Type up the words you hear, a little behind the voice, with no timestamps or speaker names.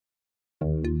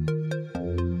Hello,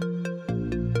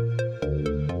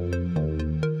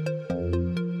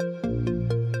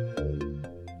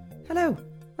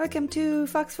 welcome to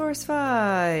Fox Force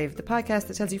 5, the podcast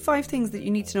that tells you 5 things that you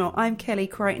need to know. I'm Kelly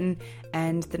Crichton,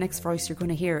 and the next voice you're going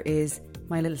to hear is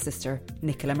my little sister,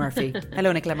 Nicola Murphy.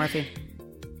 Hello, Nicola Murphy.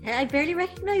 I barely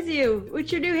recognise you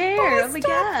with your new hair. Oh my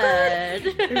God.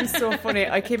 It was so funny.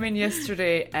 I came in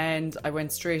yesterday and I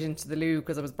went straight into the loo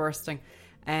because I was bursting.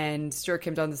 And Stuart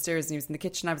came down the stairs and he was in the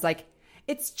kitchen. I was like,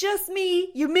 it's just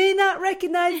me. You may not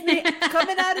recognise me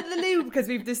coming out of the loo. Because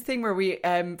we have this thing where we,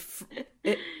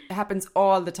 it happens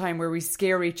all the time where we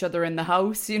scare each other in the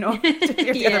house, you know.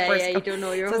 Yeah, you don't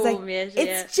know you're so home like, yet.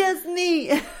 It's just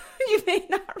me. You may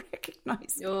not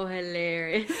recognise me. Oh,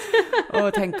 hilarious.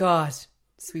 Oh, thank God.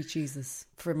 Sweet Jesus.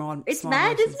 For small it's mad,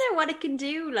 matters. isn't it, what it can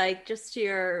do, like, just to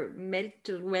your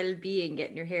mental well-being,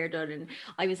 getting your hair done. And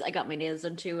I got my nails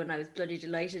done too, and I was bloody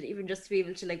delighted, even just to be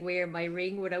able to like wear my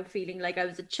ring without feeling like I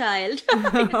was a child,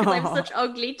 because I have such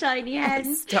ugly tiny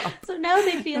hands. Stop. So now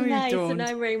they feel No, you nice, don't. and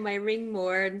I'm wearing my ring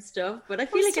more and stuff, but I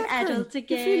feel like an adult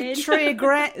again. You feel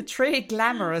très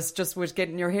glamorous just with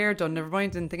getting your hair done, never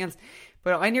mind anything else.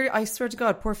 But I swear to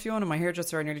God, poor Fiona, my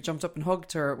hairdresser, I nearly jumped up and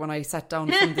hugged her when I sat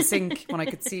down from the sink when I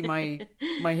could see my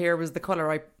hair was the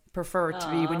colour I prefer it to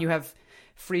be when you have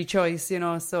free choice, you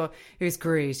know. So it was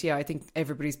great. Yeah, I think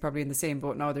everybody's probably in the same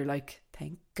boat now. They're like,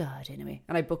 thank God, anyway.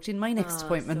 And I booked in my next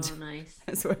appointment. So nice.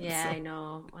 Well, yeah, I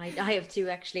know. I have too,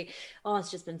 actually. Oh, it's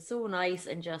just been so nice.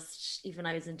 And just, even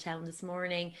I was in town this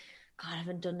morning. God, I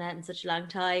haven't done that in such a long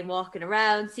time. Walking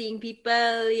around, seeing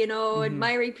people, you know,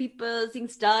 admiring people, seeing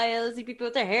styles, seeing people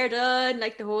with their hair done,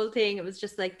 like the whole thing. It was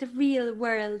just like the real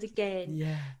world again.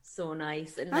 Yeah. So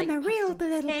nice. And I'm like a real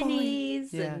little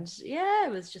pennies boy. Yeah. And yeah,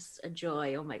 it was just a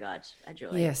joy. Oh my God, a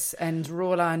joy. Yes, and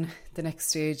roll on the next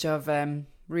stage of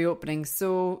reopening.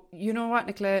 So, you know what,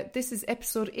 Nicola? This is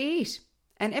episode 8.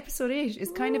 And episode 8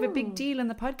 is kind of a big deal in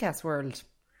the podcast world.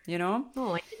 You know?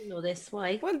 Oh, I didn't know this.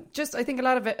 Why? Well, just I think a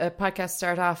lot of podcasts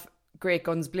start off great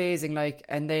guns blazing, like,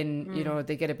 and then you know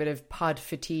they get a bit of pod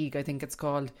fatigue, I think it's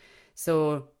called.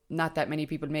 So not that many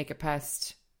people make it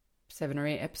past 7 or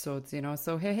 8 episodes, you know.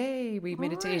 So hey, we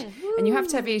made it to 8, and you have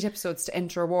to have 8 episodes to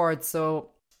enter awards. So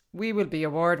we will be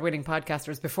award-winning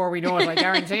podcasters before we know it. I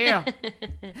guarantee you.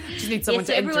 Just need someone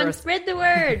to enter everyone us. spread the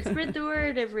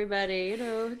word, everybody. You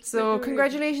know. So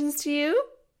congratulations to you.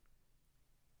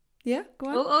 Yeah, go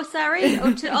on. Oh, sorry.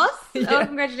 Oh, to us? Yeah. Oh,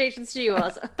 congratulations to you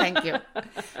also. Thank you.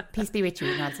 Peace be with you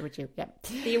and also with you. Yeah.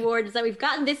 The award is that we've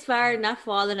gotten this far and not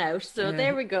fallen out. So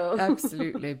there we go.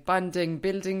 Absolutely. Bonding,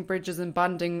 building bridges and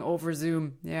bonding over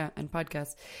Zoom. Yeah, and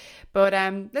podcasts. But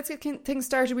let's get things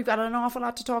started. We've got an awful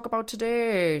lot to talk about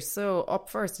today. So up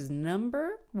first is number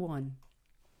 1.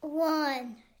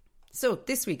 So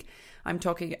this week I'm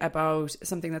talking about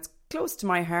something that's close to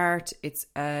my heart. It's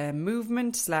a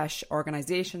movement /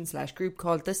 organisation / group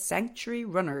called the Sanctuary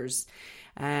Runners.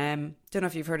 Don't know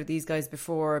if you've heard of these guys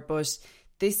before, but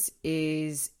this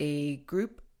is a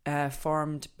group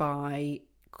formed in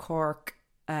Cork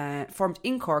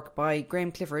by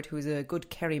Graham Clifford, who's a good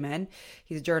Kerry man.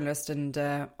 He's a journalist and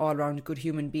all-round good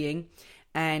human being.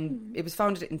 And it was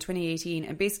founded in 2018.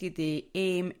 And basically the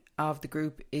aim of the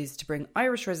group is to bring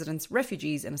Irish residents,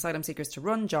 refugees and asylum seekers to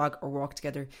run, jog or walk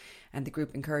together. And the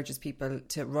group encourages people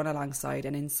to run alongside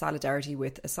and in solidarity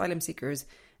with asylum seekers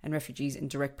and refugees in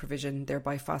direct provision,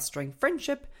 thereby fostering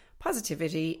friendship,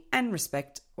 positivity and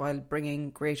respect while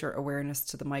bringing greater awareness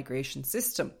to the migration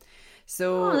system.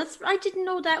 So I didn't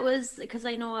know that was, because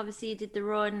I know obviously you did the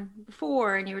run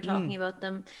before and you were talking about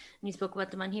them and you spoke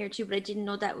about them on here too, but I didn't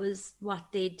know that was what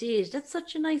they did. That's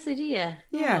such a nice idea.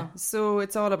 Yeah, so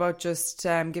it's all about just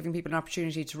giving people an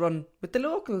opportunity to run with the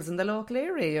locals in the local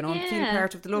area, you know, and feel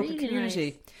part of the local really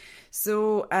community. Nice.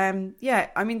 So, I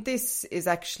mean, this is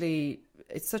actually,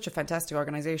 it's such a fantastic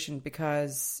organisation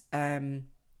because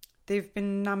they've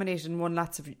been nominated and won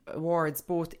lots of awards,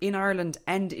 both in Ireland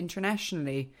and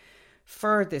internationally,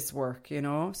 for this work, you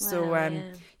know. Wow, So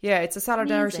it's a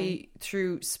solidarity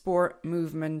through sport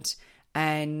movement,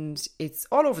 and it's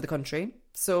all over the country.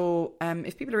 So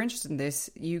if people are interested in this,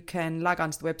 you can log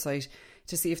on to the website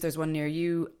to see if there's one near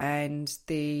you. And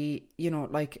they, you know,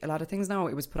 like a lot of things now,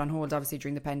 it was put on hold obviously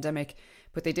during the pandemic,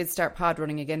 but they did start pod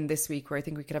running again this week, where I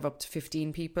think we could have up to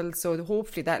 15 people. So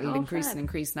hopefully that'll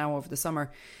increase now over the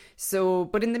summer. So,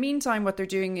 but in the meantime, what they're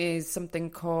doing is something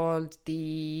called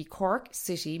the Cork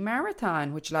City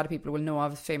Marathon, which a lot of people will know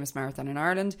of, a famous marathon in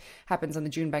Ireland. Happens on the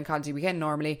June Bank Holiday weekend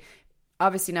normally.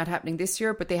 Obviously not happening this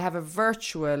year, but they have a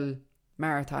virtual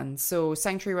marathon. So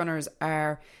Sanctuary Runners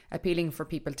are appealing for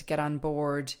people to get on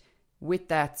board with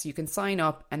that. So you can sign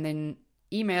up and then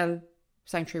email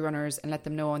Sanctuary Runners and let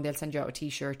them know, and they'll send you out a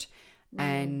t-shirt.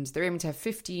 And they're aiming to have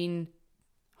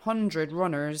 1,500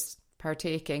 runners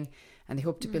partaking, and they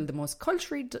hope to build the most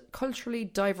culturally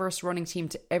diverse running team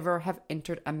to ever have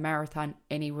entered a marathon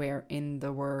anywhere in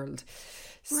the world.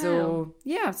 So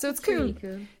yeah, so it's cool. Really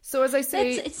cool. So as I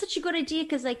say, it's such a good idea,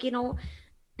 because like, you know,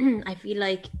 I feel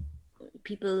like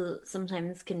people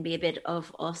sometimes can be a bit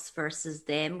of us versus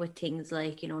them with things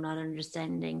like, you know, not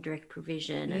understanding direct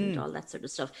provision and all that sort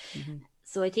of stuff.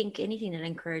 So I think anything that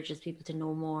encourages people to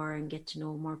know more and get to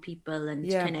know more people and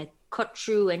to kind of cut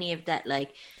through any of that,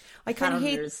 like, I kind of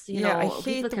hate, I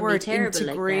hate the word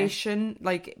integration,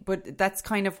 but that's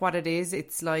kind of what it is.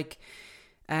 It's like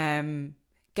getting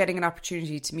an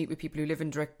opportunity to meet with people who live in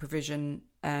direct provision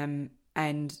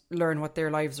and learn what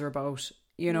their lives are about.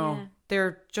 You know,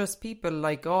 they're just people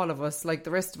like all of us, like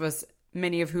the rest of us,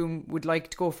 many of whom would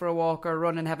like to go for a walk or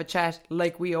run and have a chat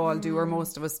like we all do, or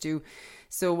most of us do.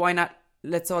 So why not?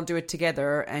 Let's all do it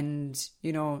together and,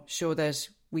 you know, show that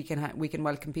we can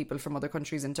welcome people from other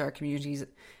countries into our communities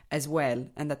as well,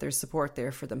 and that there's support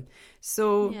there for them.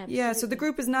 So so the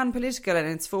group is non-political and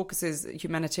its focus is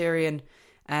humanitarian,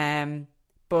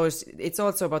 but it's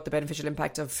also about the beneficial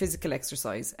impact of physical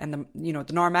exercise and the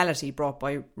normality brought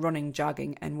by running,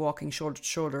 jogging, and walking shoulder to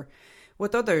shoulder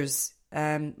with others,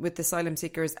 with asylum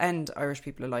seekers and Irish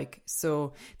people alike.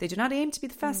 So they do not aim to be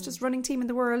the fastest running team in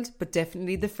the world, but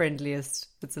definitely the friendliest.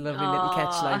 It's a lovely little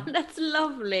catchline. That's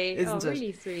lovely. Isn't it?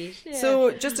 Really sweet. Yeah.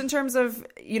 So just in terms of,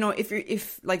 you know,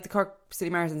 if like the Cork City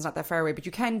Marathon's not that far away, but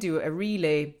you can do a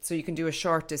relay, so you can do a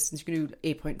short distance. You can do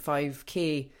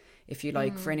 8.5k if you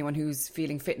like, for anyone who's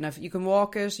feeling fit enough. You can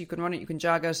walk it, you can run it, you can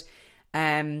jog it.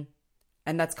 And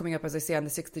that's coming up, as I say, on the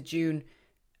 6th of June.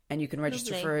 And you can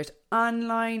register for it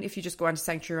online. If you just go on to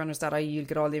sanctuaryrunners.ie, you'll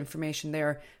get all the information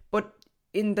there. But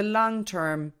in the long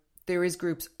term, there is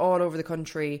groups all over the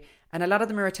country, and a lot of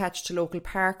them are attached to local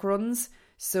park runs.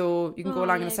 So you can go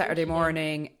along on a Saturday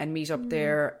morning and meet up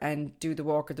there and do the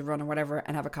walk or the run or whatever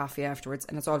and have a coffee afterwards.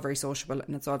 And it's all very sociable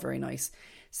and it's all very nice.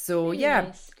 So really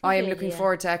nice. I am looking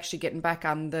forward to actually getting back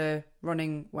on the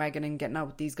running wagon and getting out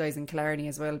with these guys in Killarney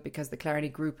as well, because the Killarney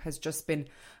group has just been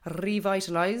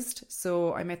revitalised.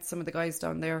 So I met some of the guys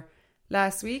down there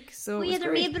last week. So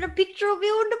there may have been a picture of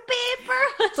you on the paper.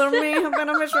 There may have been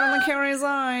a picture on the Kerry's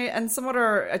Eye and some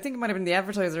other, I think it might have been the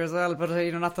Advertiser as well, but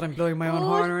not that I'm blowing my own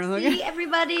horn or anything. See,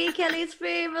 everybody, Kelly's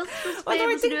famous. Although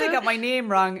I think they got my name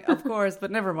wrong, of course,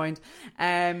 but never mind.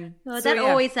 That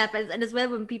always happens. And as well,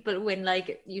 when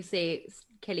like you say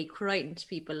Kelly Crichton to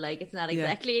people, like it's not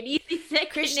exactly an easy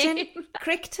second name.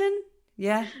 Crichton?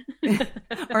 Yeah.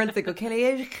 Or they go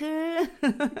Kelly.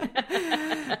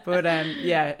 But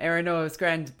Erin, no, it's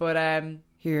grand. But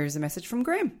here's a message from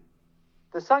Graham.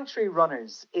 The Sanctuary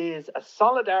Runners is a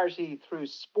solidarity through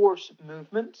sport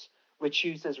movement which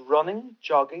uses running,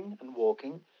 jogging and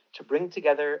walking to bring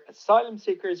together asylum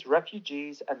seekers,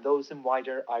 refugees and those in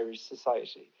wider Irish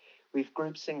society. We've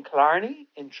groups in Killarney,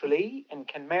 in Tralee, in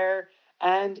Kenmare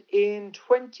and in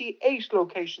 28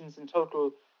 locations in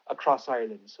total across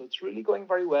Ireland. So it's really going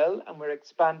very well, and we're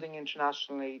expanding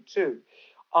internationally too.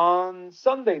 On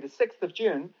Sunday, the 6th of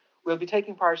June, we'll be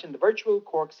taking part in the virtual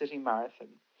Cork City Marathon.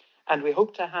 And we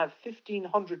hope to have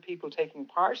 1,500 people taking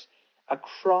part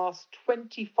across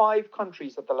 25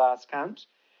 countries at the last count.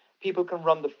 People can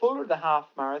run the full or the half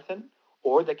marathon,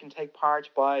 or they can take part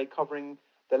by covering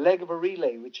the leg of a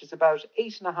relay, which is about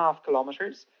 8.5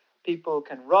 kilometres. People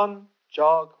can run,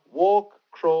 jog, walk,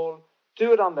 crawl,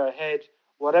 do it on their head.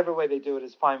 Whatever way they do it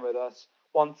is fine with us,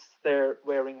 once they're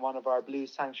wearing one of our blue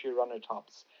Sanctuary Runner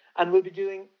tops. And we'll be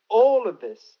doing all of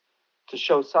this to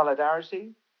show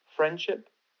solidarity, friendship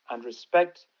and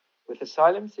respect with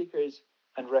asylum seekers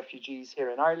and refugees here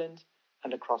in Ireland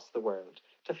and across the world.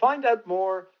 To find out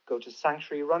more, go to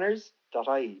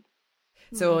sanctuaryrunners.ie.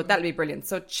 So that'll be brilliant.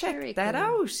 So check that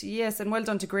out. Yes, and well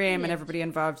done to Graham and everybody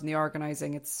involved in the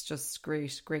organising. It's just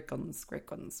great. Great guns.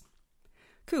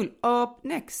 Cool. Up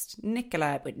next,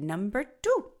 Nicola with number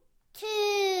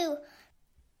 2.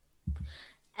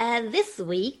 This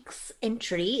week's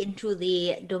entry into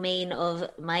the domain of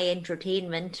my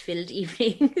entertainment-filled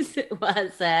evenings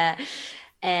was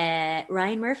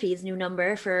Ryan Murphy's new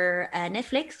number for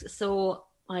Netflix. So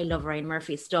I love Ryan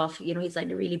Murphy's stuff. You know, he's like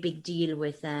a really big deal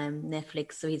with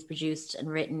Netflix. So he's produced and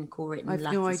co-written lots of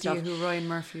stuff. I've no idea who Ryan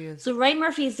Murphy is. So Ryan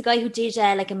Murphy is the guy who did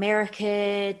like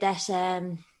America, that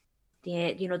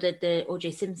the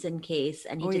O.J. Simpson case,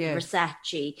 and he did yes.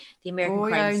 Versace, the American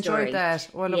Crime I Story. enjoyed that.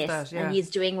 Oh, I love that. Yeah. And he's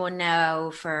doing one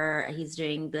now he's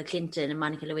doing Bill Clinton and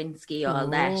Monica Lewinsky, all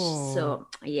that. So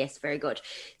yes, very good.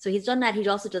 So he's done that. He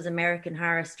also does American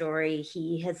Horror Story.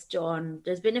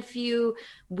 There's been a few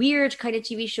weird kind of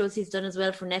TV shows he's done as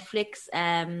well for Netflix.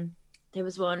 There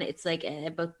was one, it's like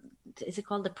about, is it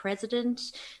called The President?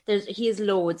 He has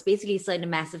loads. Basically, he signed a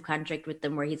massive contract with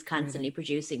them where he's constantly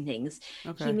producing things.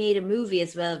 Okay. He made a movie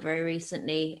as well very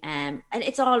recently. And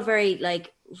it's all very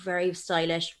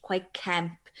stylish, quite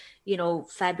camp,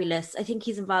 fabulous. I think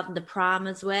he's involved in The Prom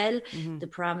as well. Mm-hmm. The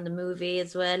Prom, the movie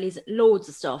as well. He's loads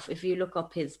of stuff. If you look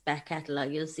up his back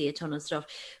catalogue, you'll see a ton of stuff.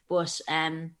 But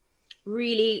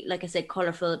really, like I said,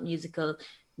 colourful, musical,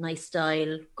 nice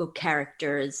style, good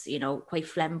characters, quite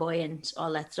flamboyant,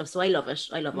 all that stuff. So I love it.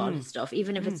 I love all his stuff,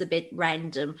 even if it's a bit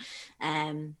random.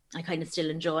 I kind of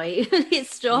still enjoy his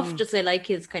stuff. Just I like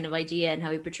his kind of idea and how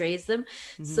he portrays them.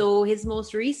 So his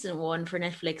most recent one for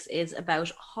Netflix is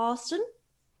about Halston.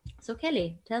 So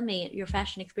Kelly, tell me your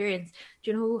fashion experience. Do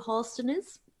you know who Halston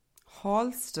is?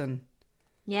 Halston?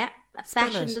 Yeah, a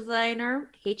fashion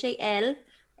designer. Halston.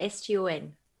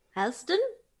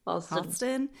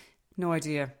 Halston? No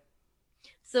idea.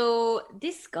 So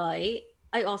this guy,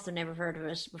 I also never heard of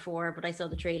it before, but I saw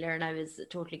the trailer and I was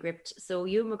totally gripped. So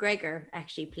Ewan McGregor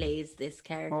actually plays this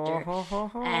character.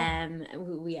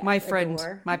 Who we my friend,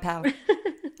 adore. My pal.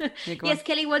 Yes,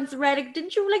 Kelly once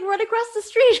didn't you run across the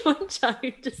street one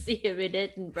time to see him in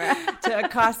Edinburgh? To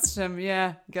accost him,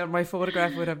 yeah. Get my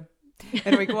photograph with him.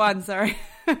 Anyway, go on, sorry.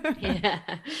 Yeah,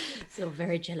 so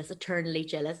very jealous, eternally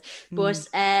jealous. But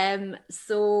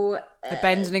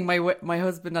abandoning my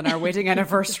husband on our wedding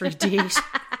anniversary date.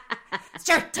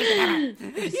 Start taking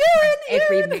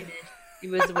every minute. It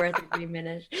was worth every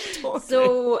minute. Totally.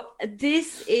 So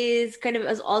this is kind of,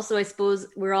 as also, I suppose,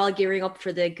 we're all gearing up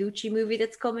for the Gucci movie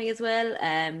that's coming as well.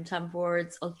 Tom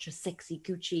Ford's ultra sexy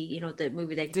Gucci, the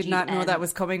movie that did not know that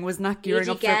was coming. Was not gearing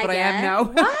up for it, but I am now.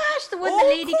 What? The one that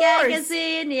Lady Gaga's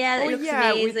in? Yeah, it looks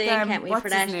amazing. Can't wait for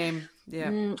that. What's his name?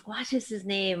 Yeah. What is his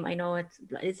name? I know it's.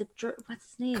 Is it? What's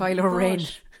his name? Kylo Ren.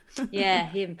 Yeah,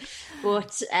 him.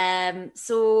 But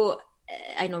so.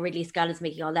 I know Ridley Scott is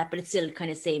making all that, but it's still kind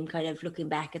of same kind of looking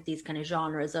back at these kind of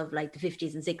genres of like the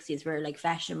 50s and 60s where like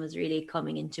fashion was really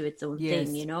coming into its own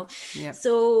thing, Yep.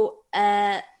 So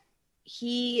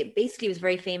he basically was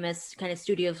very famous kind of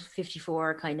Studio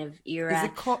 54 kind of era. Is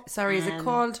it called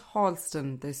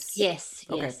Halston? Yes.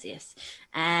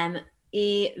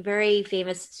 A very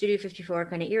famous Studio 54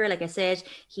 kind of era. Like I said,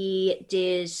 he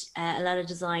did a lot of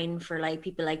design for like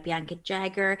people like Bianca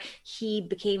Jagger. He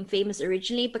became famous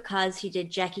originally because he did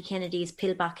Jackie Kennedy's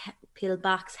pillbox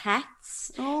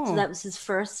hats. So that was his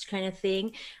first kind of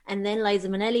thing. And then Liza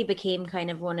Minnelli became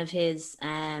kind of one of his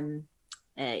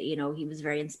he was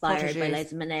very inspired by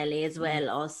Liza Minnelli as well,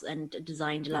 also, and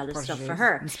designed a lot of stuff for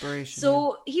her. Inspiration.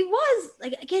 So he was,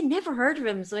 like, again, never heard of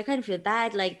him, so I kind of feel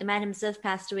bad. Like, the man himself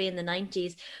passed away in the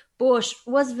 90s, but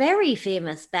was very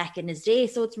famous back in his day.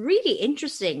 So it's really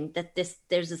interesting that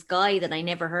there's this guy that I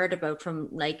never heard about from,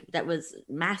 like, that was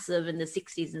massive in the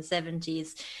 60s and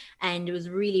 70s, and it was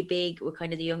really big with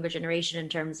kind of the younger generation in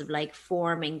terms of like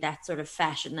forming that sort of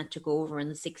fashion that took over in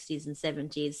the 60s and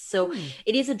 70s. So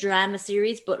it is a drama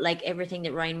series, but like everything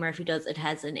that Ryan Murphy does, it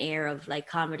has an air of like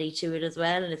comedy to it as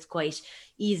well, and it's quite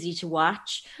easy to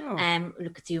watch.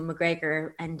 Look at Ewan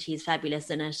McGregor, and he's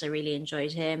fabulous in it. I really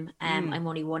enjoyed him. I'm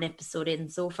only one episode in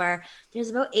so far.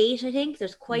 There's about 8, I think.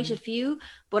 There's quite a few,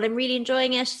 but I'm really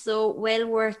enjoying it, so well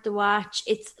worth the watch.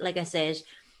 It's, like I said,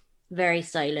 very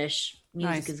stylish.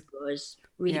 Music is good.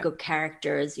 Really good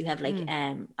characters. You have like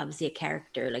obviously a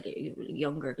character like a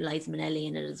younger Liza Minnelli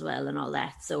in it as well, and all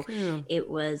that. So it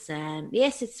was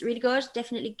yes, it's really good.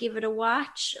 Definitely give it a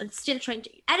watch. I'm still trying to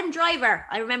Adam Driver.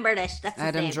 I remembered it. That's his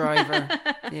Adam name. Driver.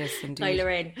 Yes, indeed. Kylo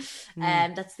Ren.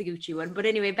 That's the Gucci one. But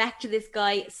anyway, back to this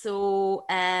guy. So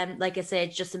like I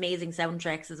said, just amazing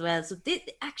soundtracks as well. So this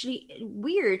actually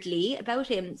weirdly about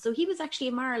him. So he was actually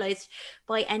immortalized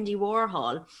by Andy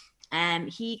Warhol.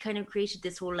 He kind of created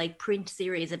this whole like print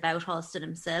series about Halston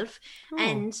himself,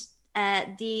 and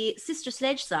the Sister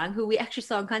Sledge song, who we actually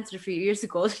saw in concert a few years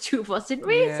ago, the two of us, didn't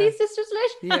we? See Sister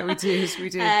Sledge? Yeah, we did.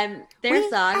 Their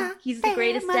song, "He's the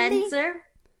Greatest Dancer."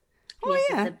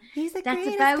 He's the That's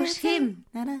greatest about dancer. him.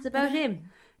 It's about him.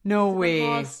 No way.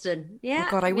 Halston. Yeah.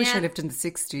 Oh God, I wish I lived in the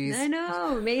 60s. I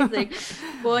know, amazing.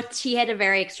 But he had a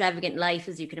very extravagant life,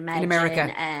 as you can imagine. In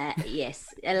America.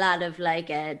 Yes, a lot of like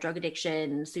drug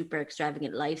addiction, super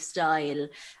extravagant lifestyle.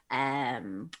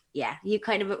 Yeah, you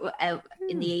kind of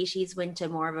in the 80s went to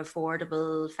more of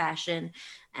affordable fashion.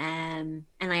 And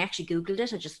I actually Googled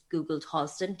it. I just Googled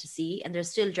Halston to see, and there's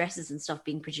still dresses and stuff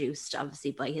being produced,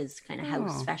 obviously by his kind of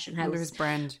house, fashion house, under his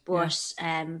brand. but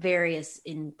various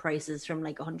in prices from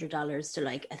like $100 to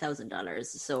like $1,000.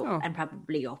 So and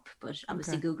probably up, but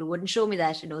obviously Google wouldn't show me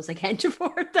that. It knows I can't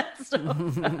afford that stuff.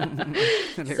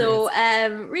 So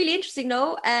really interesting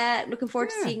though. Looking forward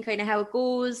to seeing kind of how it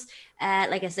goes.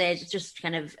 Like I said, it's just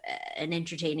kind of an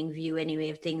entertaining view anyway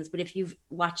of things. But if you've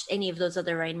watched any of those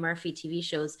other Ryan Murphy TV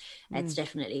shows, it's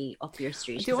definitely up your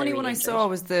street. The only one I saw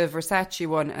was the Versace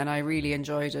one, and I really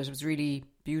enjoyed it. It was really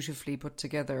beautifully put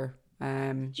together.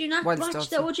 Do you not watch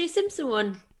the O.J. Simpson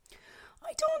one?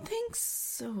 I don't think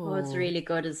so. Oh, it's really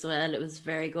good as well. It was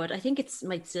very good. I think it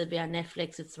might still be on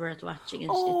Netflix. It's worth watching.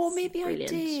 Maybe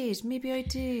brilliant. I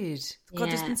did.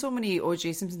 God, there's been so many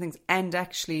O.J. Simpson things, and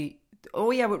actually.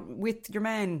 Oh yeah, with your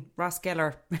man Ross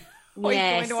Geller.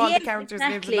 I know all the characters'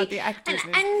 names, not the actors'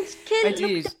 names. And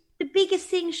look, the biggest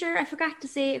thing, sure, I forgot to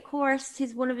say, of course,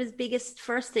 one of his biggest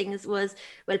first things was,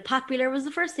 well, Popular was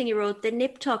the first thing he wrote, then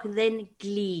Nip Tuck, and then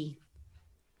Glee.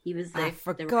 He was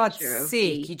for God's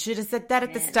sake, he should have said that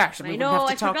at the start, and we wouldn't have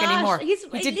to talk anymore. He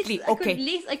did Glee.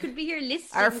 Okay, I could be here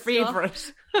listening. Our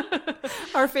favourite,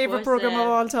 our favourite program of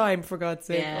all time. For God's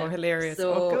sake, hilarious!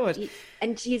 So good.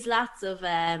 And he's lots of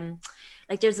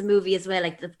like there's a movie as well,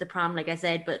 like the Prom, like I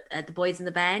said, but The Boys in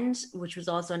the Band, which was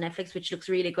also on Netflix, which looks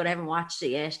really good. I haven't watched it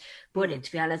yet, but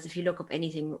to be honest, if you look up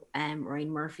anything Ryan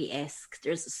Murphy-esque,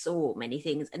 there's so many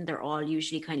things, and they're all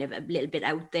usually kind of a little bit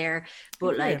out there,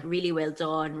 but like really well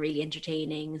done, really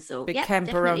entertaining. So big camp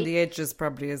definitely. Around the edges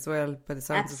probably as well, by the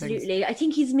sounds of things. Absolutely. I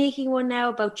think he's making one now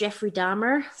about Jeffrey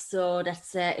Dahmer, so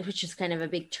that's which is kind of a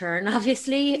big turn,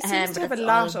 obviously. He seems to have a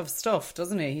lot of stuff,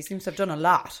 doesn't he? He seems to have done a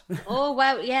lot. Oh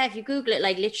wow, yeah, if you Google it,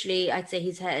 like literally I'd say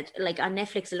he's had, like on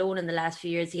Netflix alone in the last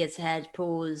few years, he has had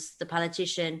Pose, The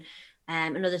Politician,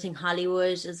 another thing,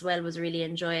 Hollywood as well was really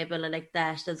enjoyable. I like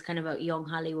that. That's kind of about young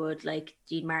Hollywood, like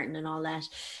Dean Martin and all that.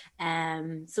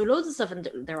 So loads of stuff, and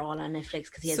they're all on Netflix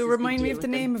because he has. So remind me of the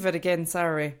name of it again.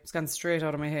 Sorry, it's gone straight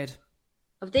out of my head.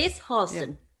 Of this,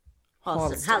 Halston. Yeah.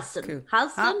 Halston. Cool.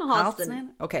 Halston.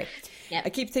 Okay. Yep. I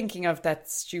keep thinking of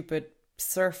that stupid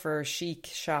surfer chic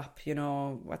shop. You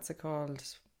know, what's it called?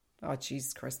 Oh,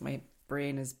 Jesus Christ, my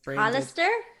brain is brain. Hollister?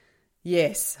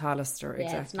 Yes, Hollister,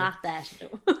 exactly. Yeah, it's not that.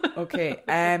 Okay.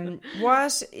 I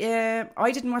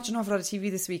didn't watch an awful lot of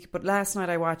TV this week, but last night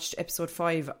I watched episode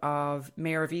 5 of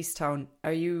Mayor of Easttown.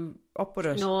 Are you up with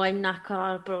it? No, I'm not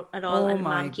caught up at all. And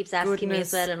Mom keeps asking me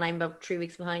as well, and I'm about 3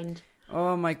 weeks behind.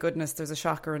 Oh my goodness, there's a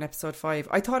shocker in episode 5.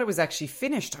 I thought it was actually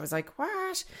finished. I was like,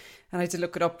 what? And I had to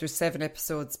look it up. There's 7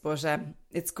 episodes, but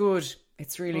it's good.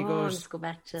 It's really good. Let's go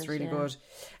back to it. It's really good.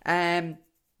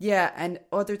 Yeah, and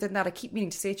other than that, I keep meaning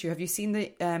to say to you, have you seen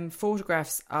the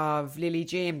photographs of Lily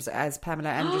James as Pamela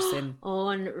Anderson?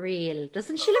 Unreal.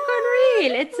 Doesn't she look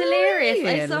unreal? It's hilarious.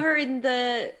 I saw her in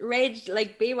the red,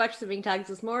 like, Baywatch swimming tags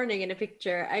this morning in a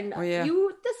picture, and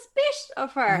the spit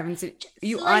of her. I haven't seen,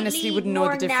 you honestly wouldn't know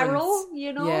the difference. Narrow,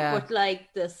 you know, but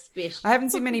like the spit. I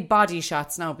haven't seen many body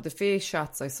shots now, but the face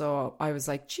shots I saw, I was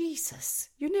like, Jesus,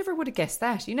 you never would have guessed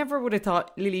that. You never would have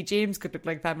thought Lily James could look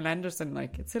like Pamela Anderson.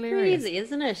 Like, it's hilarious. Crazy,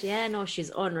 isn't it? Yeah, no,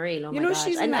 she's unreal. Oh you my know, God.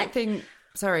 she's in that thing.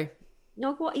 Sorry.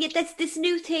 No, go on. Yeah, that's this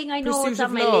new thing. I know Pursuit it's on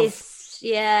of my Love. list.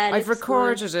 Yeah, I've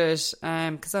recorded it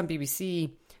because on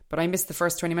BBC, but I missed the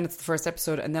first 20 minutes of the first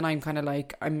episode, and then I'm kind of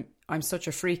like, I'm such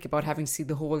a freak about having to see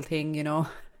the whole thing, you know.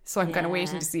 So I'm kind of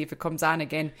waiting to see if it comes on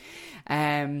again.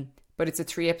 But it's a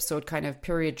 3-episode kind of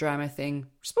period drama thing.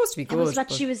 It's supposed to be good. It was what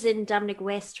she was in Dominic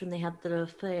West when they had the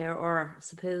affair, or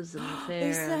supposed affair.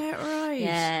 Is that right?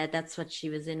 Yeah, that's what she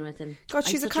was in with him. God,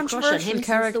 she's a controversial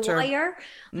character. Since The Wire.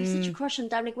 I'm such a crush on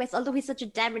Dominic West, although he's such a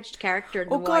damaged character in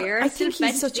The Wire. I think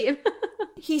he's such a...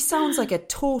 He sounds like a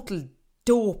total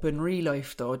dope in real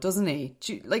life, though, doesn't he?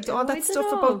 Like all that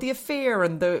stuff about the affair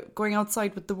and the going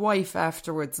outside with the wife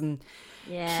afterwards, and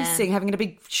kissing, having a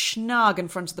big schnog in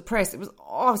front of the press. It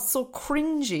was so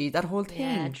cringy, that whole thing.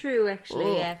 Yeah, true,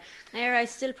 actually. Yeah, I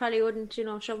still probably wouldn't,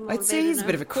 shove him. I'd say he's a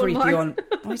bit of a creepy old.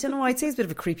 I don't know. I'd say he's a bit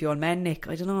of a creepy old man, Nick.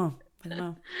 I don't know. But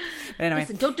anyway,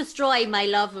 listen, don't destroy my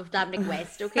love of Dominic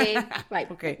West, okay? Right.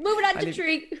 Okay. Moving on to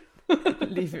 3.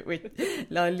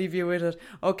 I'll leave you with it.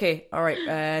 Okay. All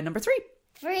right. Number 3.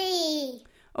 3.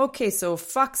 Okay, so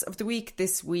Fox of the Week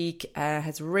this week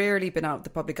has rarely been out of the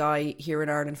public eye here in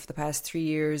Ireland for the past 3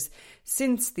 years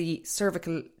since the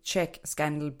cervical check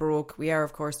scandal broke. We are,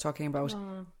 of course, talking about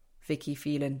Vicky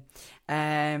Phelan.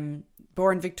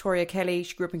 Born Victoria Kelly,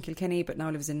 she grew up in Kilkenny but now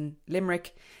lives in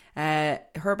Limerick.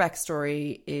 Her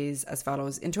backstory is as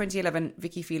follows. In 2011,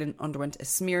 Vicky Phelan underwent a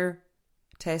smear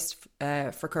test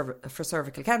for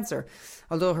cervical cancer.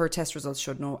 Although her test results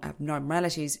showed no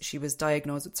abnormalities, she was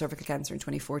diagnosed with cervical cancer in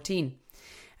 2014.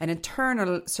 An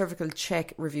internal cervical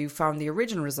check review found the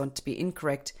original result to be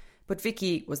incorrect, but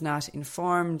Vicky was not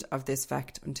informed of this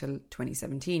fact until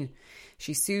 2017.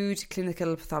 She sued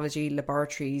Clinical Pathology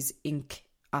Laboratories Inc.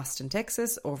 Austin,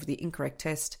 Texas over the incorrect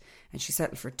test, and she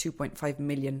settled for $2.5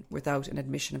 million without an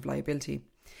admission of liability.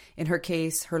 In her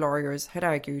case, her lawyers had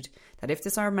argued that if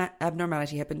this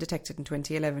abnormality had been detected in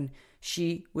 2011,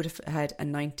 she would have had a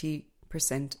 90%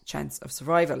 chance of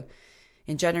survival.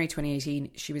 In January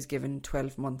 2018, she was given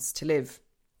 12 months to live.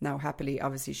 Now, happily,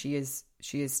 obviously, she is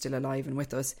still alive and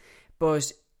with us,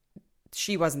 but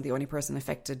she wasn't the only person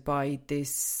affected by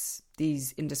these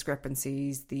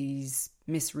indiscrepancies, these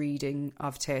misreading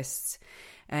of tests,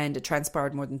 and it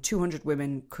transpired more than 200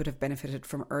 women could have benefited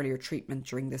from earlier treatment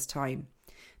during this time.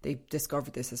 They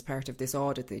discovered this as part of this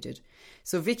audit they did.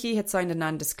 So Vicky had signed a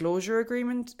non-disclosure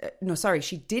agreement.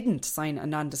 She didn't sign a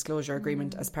non-disclosure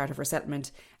agreement as part of her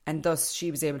settlement, and thus she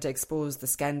was able to expose the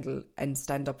scandal and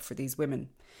stand up for these women.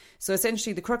 So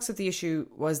essentially the crux of the issue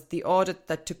was the audit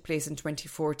that took place in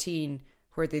 2014,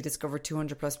 where they discovered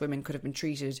 200 plus women could have been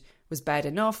treated, was bad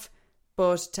enough.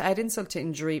 But to add insult to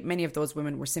injury, many of those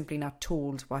women were simply not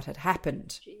told what had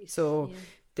happened.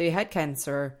 They had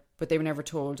cancer, but they were never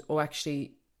told, oh,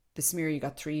 actually, the smear you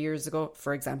got 3 years ago,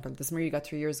 for example,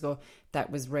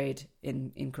 that was read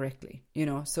incorrectly,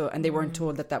 and they weren't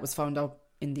told that was found out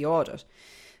in the audit.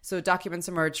 So documents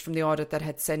emerged from the audit that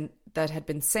had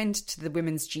been sent to the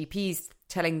women's GPs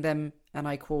telling them, and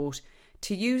I quote,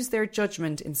 to use their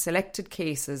judgment in selected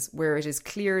cases where it is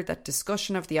clear that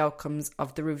discussion of the outcomes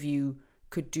of the review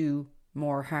could do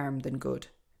more harm than good.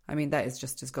 I mean, that is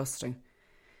just disgusting.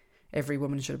 Every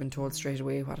woman should have been told straight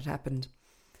away what had happened.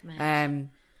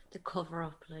 The cover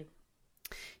up,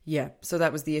 Yeah, so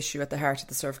that was the issue at the heart of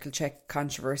the cervical check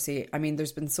controversy. I mean,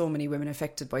 there's been so many women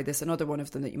affected by this. Another one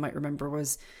of them that you might remember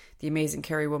was the amazing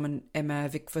Kerry woman, Emma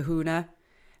Vikvahuna,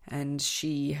 and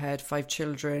she had 5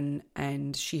 children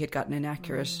and she had gotten an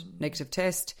inaccurate negative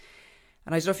test.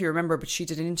 And I don't know if you remember, but she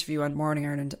did an interview on Morning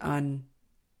Ireland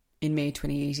in May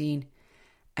 2018.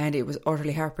 And it was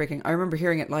utterly heartbreaking. I remember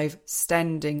hearing it live,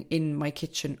 standing in my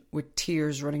kitchen with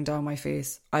tears running down my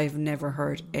face. I've never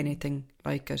heard anything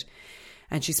like it.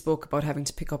 And she spoke about having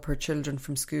to pick up her children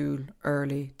from school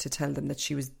early to tell them that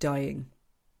she was dying.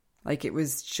 It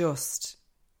was just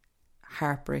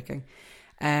heartbreaking.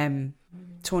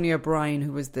 Tony O'Brien,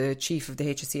 who was the chief of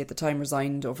the HSE at the time,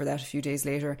 resigned over that a few days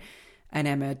later, and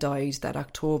Emma died that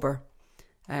October.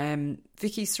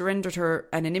 Vicky surrendered her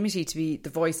anonymity to be the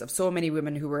voice of so many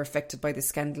women who were affected by this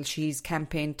scandal. She's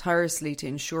campaigned tirelessly to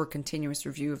ensure continuous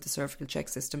review of the cervical check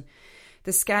system.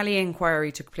 The Scally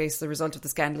inquiry took place as a result of the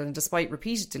scandal, and despite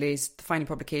repeated delays, the final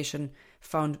publication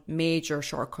found major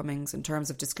shortcomings in terms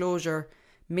of disclosure,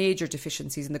 major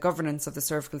deficiencies in the governance of the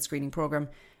cervical screening programme,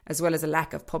 as well as a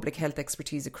lack of public health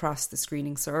expertise across the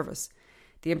screening service.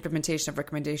 The implementation of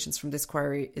recommendations from this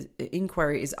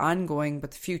inquiry is ongoing,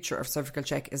 but the future of cervical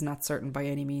check is not certain by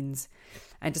any means.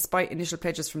 And despite initial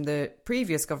pledges from the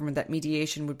previous government that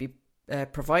mediation would be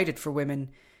provided for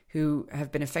women who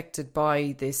have been affected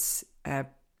by this,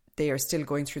 they are still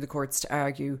going through the courts to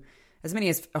argue. As many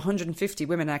as 150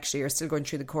 women actually are still going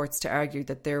through the courts to argue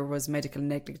that there was medical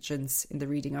negligence in the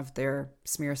reading of their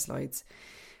smear slides.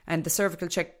 And the Cervical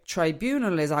Check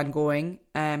Tribunal is ongoing.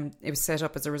 It was set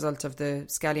up as a result of the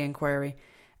Scally inquiry.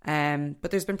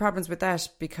 But there's been problems with that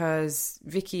because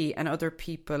Vicky and other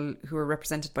people who are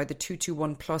represented by the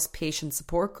 221 Plus patient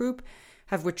support group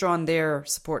have withdrawn their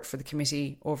support for the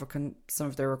committee over some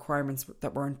of their requirements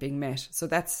that weren't being met. So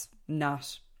that's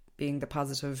not being the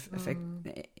positive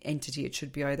entity it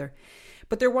should be either.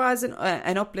 But there was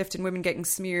an uplift in women getting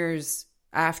smears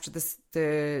after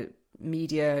the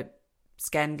media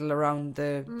scandal around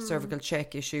the cervical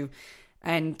check issue,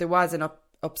 and there was an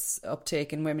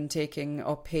uptake in women taking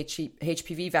up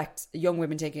young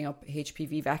women taking up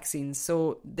HPV vaccines,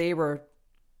 so they were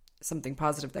something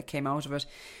positive that came out of it.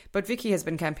 But Vicky has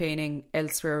been campaigning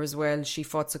elsewhere as well. She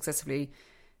fought successfully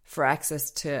for access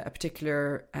to a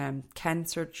particular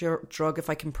cancer drug,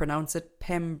 if I can pronounce it,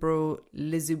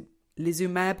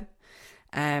 pembrolizumab.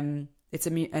 It's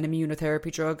an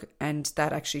immunotherapy drug, and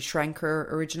that actually shrank her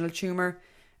original tumour,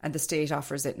 and the state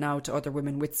offers it now to other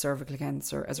women with cervical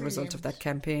cancer as a result of that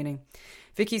campaigning.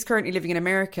 Vicky's currently living in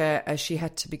America as she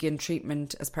had to begin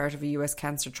treatment as part of a US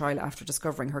cancer trial after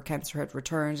discovering her cancer had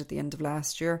returned at the end of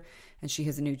last year, and she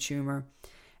has a new tumour.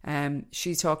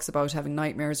 She talks about having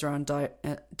nightmares around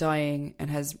dying and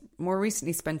has more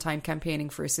recently spent time campaigning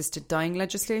for assisted dying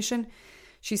legislation.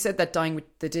 She said that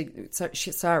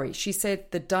she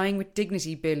said the Dying with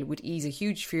Dignity bill would ease a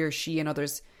huge fear she and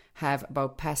others have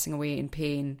about passing away in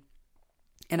pain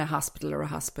in a hospital or a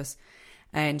hospice.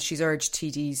 And she's urged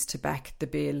TDs to back the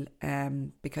bill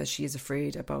because she is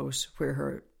afraid about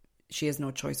she has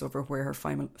no choice over where her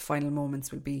final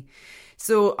moments will be.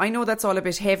 So I know that's all a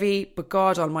bit heavy, but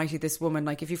God almighty, this woman,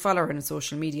 like if you follow her on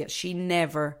social media, she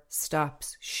never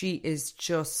stops. She is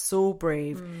just so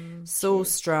brave, so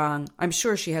strong. I'm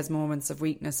sure she has moments of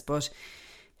weakness, but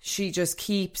she just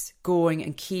keeps going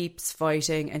and keeps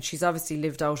fighting. And she's obviously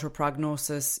lived out her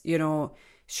prognosis, you know,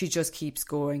 she just keeps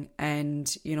going. And,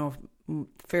 you know,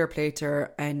 fair play to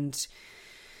her, and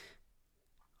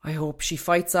I hope she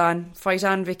fight on,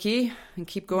 Vicky, and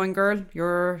keep going, girl.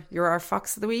 You're our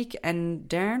Fox of the Week, and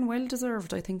darn well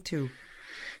deserved, I think, too.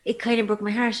 It kind of broke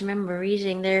my heart. I remember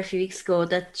reading there a few weeks ago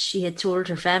that she had told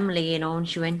her family, you know, and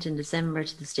she went in December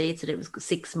to the States, that it was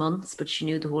 6 months, but she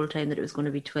knew the whole time that it was going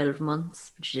to be 12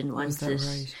 months, but she didn't want it.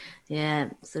 Right? Yeah,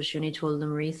 so she only told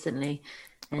them recently.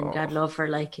 And God love her,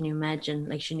 like, can you imagine?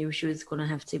 Like, she knew she was going to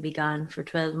have to be gone for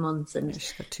 12 months, and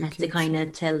had to kind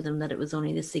of tell them that it was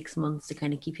only the 6 months to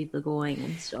kind of keep people going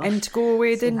and stuff. And to go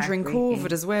away then during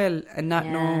COVID as well, and not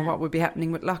know what would be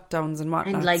happening with lockdowns and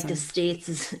whatnot. And like the States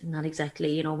is not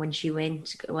exactly, you know, when she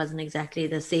went, it wasn't exactly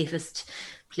the safest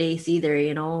place either,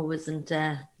 you know. It wasn't,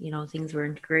 you know, things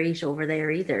weren't great over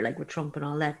there either, like with Trump and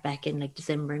all that back in like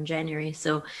December and January.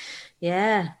 So,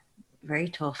 yeah. Very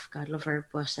tough, God love her.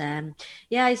 But I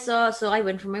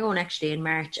went for my own actually in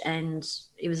March, and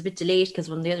it was a bit delayed because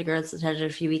one of the other girls had it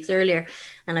a few weeks earlier,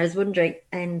 and I was wondering,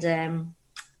 and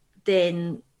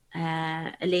then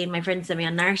Elaine, my friend, sent me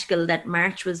an article that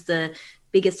March was the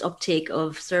biggest uptake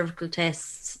of cervical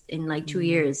tests in like 2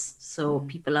 years. So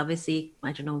people obviously,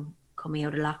 I don't know, coming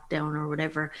out of lockdown or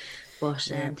whatever. But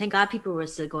thank God people were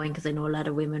still going, because I know a lot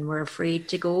of women were afraid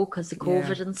to go because of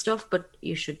COVID and stuff. But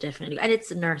you should definitely, and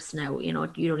it's a nurse now, you know,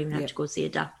 you don't even have to go see a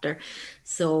doctor.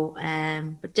 So,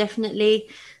 but definitely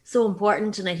so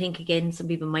important. And I think, again, some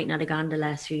people might not have gone the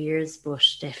last few years, but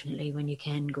definitely when you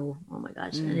can go, oh my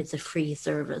God. And it's a free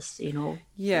service, you know.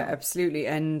 Yeah, absolutely.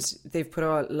 And they've put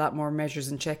a lot more measures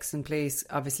and checks in place,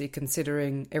 obviously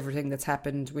considering everything that's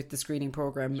happened with the screening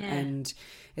program. And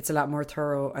it's a lot more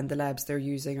thorough, and the labs they're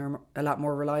using are a lot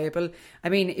more reliable. I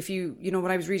mean, if you know,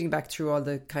 when I was reading back through all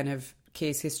the kind of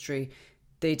case history,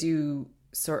 they do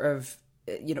sort of,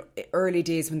 you know, early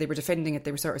days when they were defending it,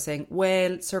 they were sort of saying,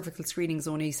 well, cervical screening is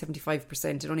only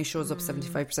 75%. It only shows up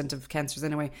 75% of cancers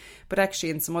anyway. But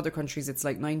actually in some other countries, it's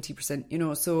like 90%, you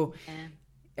know. So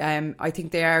I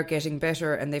think they are getting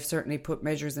better, and they've certainly put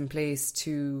measures in place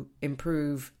to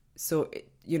improve. So,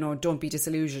 you know, don't be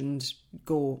disillusioned.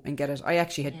 Go and get it. I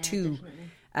actually had two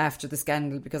after the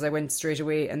scandal, because I went straight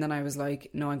away, and then I was like,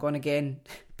 no, I'm going again,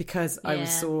 because I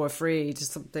was so afraid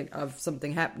of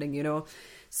something happening, you know.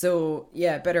 So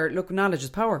yeah, better look. Knowledge is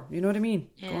power. You know what I mean?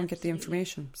 Go and get the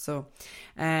information. So,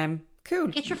 cool.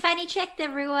 Get your fanny checked,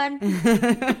 everyone.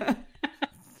 They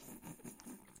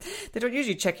don't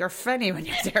usually check your fanny when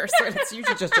you're there, so it's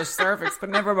usually just your cervix. But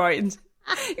never mind.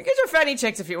 You get your fanny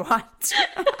checked if you want.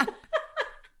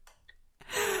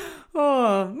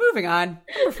 Oh, moving on.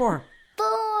 Number 4.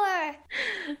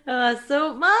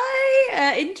 So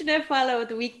my internet follow of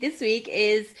the week this week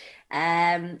is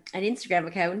an Instagram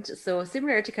account. So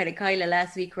similar to kind of Kyla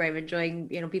last week, where I'm enjoying,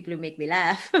 you know, people who make me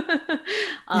laugh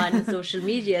on social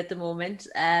media at the moment.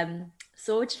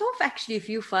 So I don't know if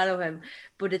you follow him,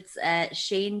 but it's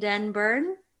Shane Dan Byrne.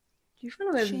 Do you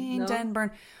follow him? Shane Dan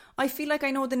Byrne. I feel like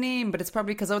I know the name, but it's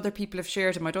probably because other people have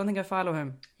shared him. I don't think I follow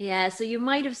him. Yeah, so you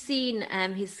might have seen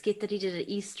his skit that he did at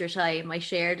Easter time. I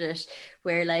shared it,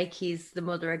 where like he's the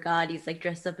mother of God. He's like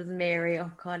dressed up as Mary.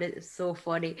 Oh God, it is so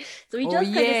funny. So he does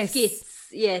kind of skits.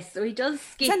 Yes, so he does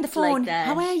skits on the phone. Like that.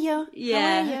 How are you?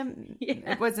 Yeah. How are you?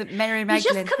 Yeah. Was it Mary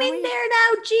Magdalene? You just come in there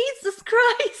now, Jesus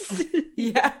Christ.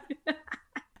 Yeah.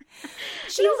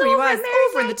 She really was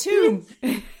over in the tomb.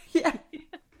 Yeah.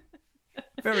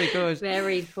 Very good.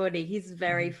 Very funny. He's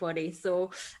very funny. So,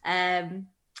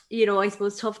 you know, I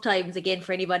suppose tough times again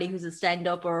for anybody who's a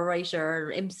stand-up or a writer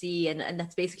or MC, and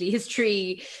that's basically his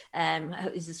tree,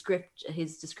 his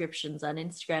descriptions on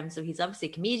Instagram. So he's obviously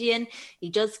a comedian. He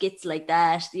does skits like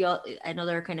that.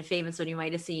 Another kind of famous one you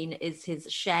might have seen is his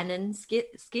Shannon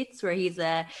skits, where he's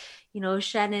you know,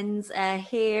 Shannon's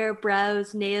hair,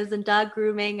 brows, nails, and dog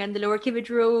grooming on the Lower Kimmage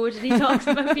Road, and he talks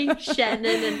about being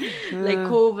Shannon and like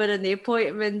COVID and the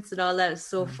appointments and all that. It's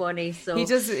so funny. So he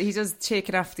does take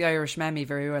it off the Irish mammy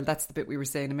very well. That's the bit we were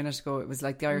saying a minute ago. It was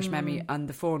like the Irish mammy on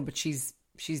the phone, but she's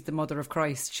she's the mother of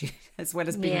Christ, she as well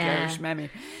as being the Irish Mammy.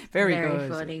 Very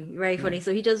good. Very funny.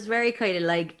 So he does very kind of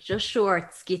like just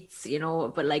short skits, you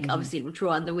know, but like obviously it'll throw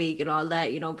on the wig and all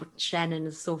that, you know, but Shannon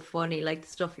is so funny, like the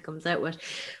stuff he comes out with.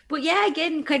 But yeah,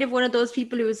 again, kind of one of those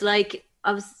people who's like,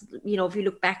 you know, if you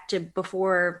look back to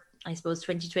before, I suppose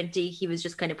 2020, he was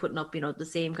just kind of putting up, you know, the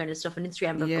same kind of stuff on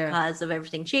Instagram, but because of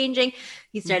everything changing,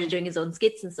 he started doing his own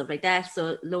skits and stuff like that.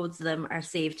 So loads of them are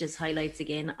saved as highlights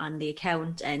again on the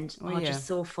account, and just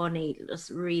so funny, just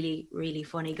really, really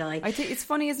funny guy. I think it's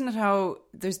funny, isn't it, how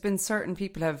there's been certain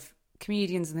people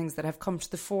comedians and things that have come to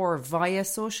the fore via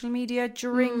social media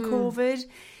during COVID.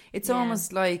 It's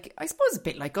almost like, I suppose, a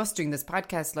bit like us doing this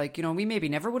podcast. Like, you know, we maybe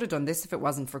never would have done this if it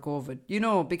wasn't for COVID, you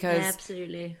know, because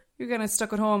absolutely, we were kind of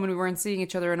stuck at home and we weren't seeing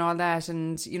each other and all that.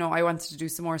 And, you know, I wanted to do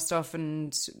some more stuff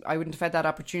and I wouldn't have had that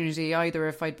opportunity either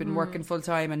if I'd been working full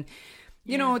time. And,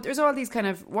 you know, there's all these kind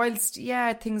of, whilst,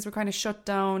 things were kind of shut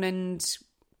down and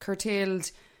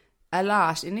curtailed a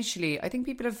lot initially, I think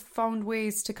people have found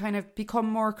ways to kind of become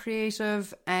more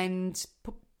creative and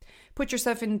put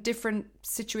yourself in different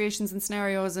situations and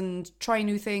scenarios and try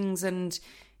new things. And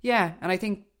and I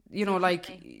think, you know,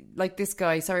 like this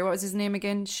guy, sorry, what was his name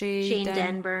again? Shane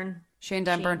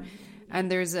Danburn. And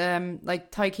there's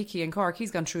like Ty Kiki in Cork,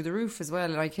 he's gone through the roof as well.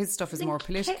 Like his stuff is more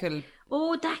political.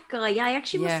 Oh, that guy. Yeah, I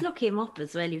actually must look him up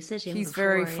as well. You said him He's before,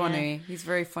 very funny. Yeah. He's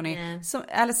very funny. Yeah. So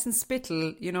Alison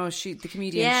Spittle, you know, the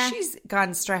comedian, she's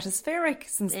gone stratospheric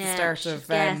since the start of...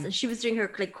 Yes, and she was doing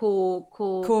her like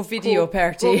co-video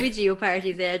party. Co-video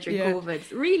party there during COVID.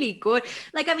 It's really good.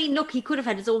 Like, I mean, look, he could have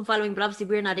had his own following, but obviously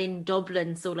we're not in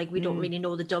Dublin, so like we don't really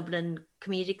know the Dublin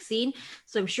comedic scene.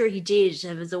 So I'm sure he did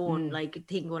have his own like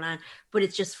thing going on. But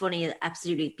it's just funny,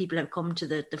 absolutely, people have come to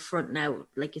the front now,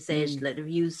 like you said, like they've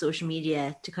used social media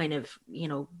to kind of, you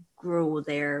know, grow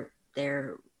their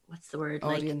what's the word,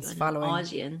 audience, like following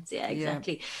audience,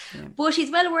 exactly. But he's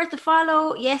well worth the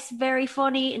follow. Yes, very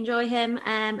funny, enjoy him.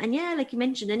 And like you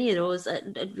mentioned, any of those,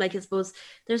 like I suppose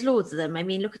there's loads of them. I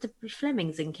mean, look at the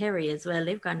Flemings and Kerry as well.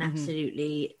 They've gone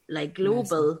absolutely like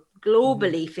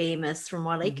globally famous from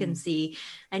what I can see.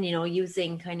 And, you know,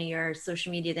 using kind of your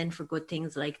social media then for good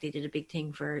things, like they did a big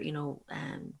thing for, you know,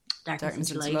 Darkness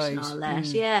into Light and all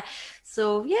that.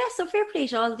 So fair play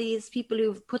to all these people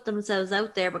who've put themselves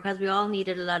out there, because we all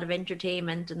needed a lot of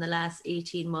entertainment in the last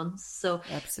 18 months. So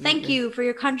thank you for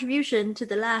your contribution to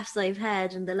the laughs I've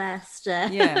had in the last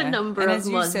number of months. And as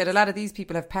you said, a lot of these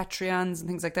people have Patreons and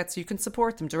things like that, so you can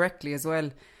support them directly as well.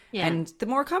 Yeah. And the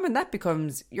more common that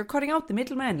becomes, you're cutting out the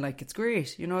middleman. Like, it's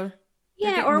great, you know?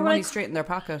 They're getting the money straight in their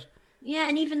pocket. Yeah,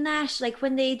 and even that, like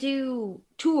when they do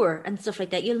tour and stuff like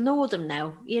that, you'll know them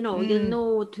now, you know, you'll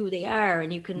know who they are,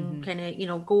 and you can kind of, you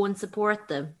know, go and support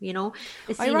them, you know.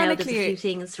 I see now there's a few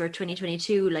things for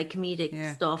 2022, like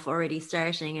comedic stuff already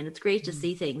starting, and it's great to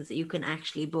see things that you can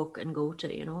actually book and go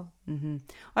to, you know.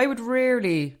 I would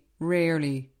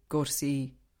rarely go to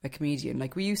see a comedian.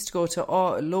 Like, we used to go to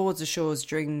loads of shows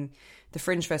during the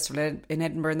Fringe Festival in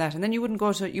Edinburgh and that, and then you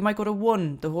might go to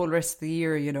one the whole rest of the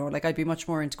year, you know. Like, I'd be much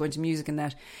more into going to music and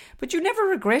that, but you never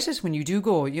regret it when you do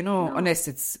go, you know, unless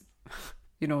it's,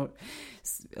 you know,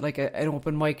 like an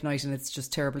open mic night and it's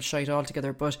just terrible shite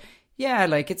altogether. But yeah,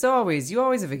 like, you always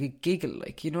have a giggle,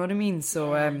 like, you know what I mean?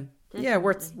 So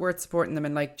worth supporting them,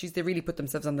 and like, geez, they really put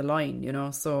themselves on the line, you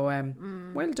know. So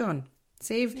well done.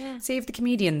 Save the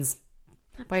comedians.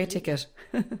 Absolutely. Buy a ticket.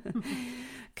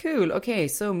 Cool. Okay,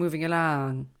 so moving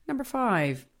along. Number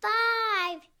 5.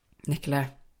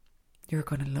 Nicola, you're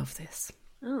going to love this.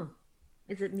 Oh,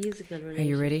 is it musical related? Are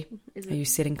you ready? Are you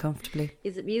sitting comfortably?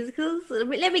 Is it musicals?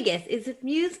 Let me guess. Is it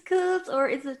musicals, or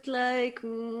is it like...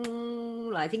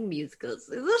 I think musicals.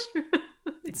 Is it?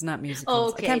 It's not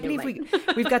musicals. Okay, I can't believe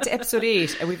we've got to episode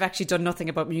 8 and we've actually done nothing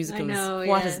about musicals. I know,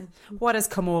 what has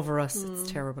come over us?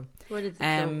 It's terrible. What is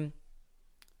it?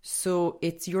 So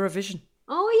it's Eurovision.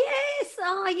 Oh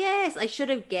yes, I should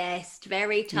have guessed.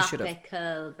 Very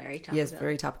topical. Yes,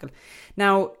 very topical.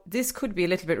 Now, this could be a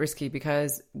little bit risky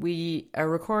because we are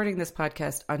recording this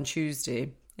podcast on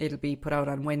Tuesday. It'll be put out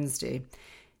on Wednesday.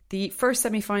 The first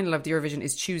semi-final of the Eurovision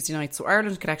is Tuesday night, so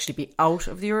Ireland could actually be out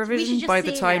of the Eurovision by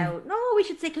the time... we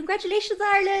should say congratulations,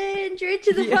 Ireland, you're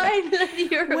into the final of the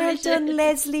Eurovision. Well done,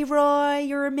 Leslie Roy,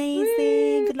 you're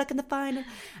amazing. Good luck in the final.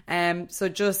 So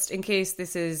just in case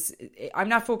this is... I'm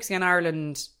not focusing on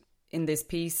Ireland in this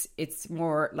piece. It's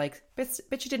more like, bet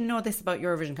you didn't know this about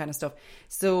Eurovision kind of stuff.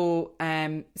 So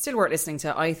still worth listening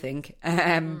to, I think.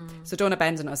 So don't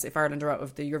abandon us if Ireland are out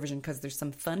of the Eurovision, because there's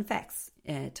some fun facts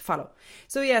to follow.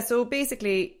 So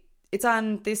basically it's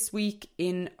on this week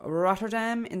in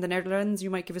Rotterdam in the Netherlands. You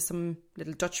might give us some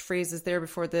little Dutch phrases there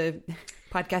before the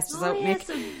podcast is Oh, out, yeah, Mick.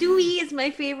 so doei is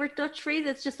my favourite Dutch phrase.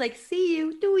 It's just like, see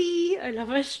you, doei. I love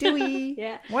it. Doei.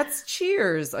 Yeah. What's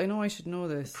cheers? I know I should know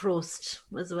this. Prost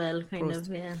as well, kind Prost.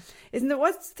 of, yeah. Isn't it,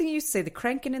 what's the thing you used to say? The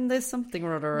cranking in the something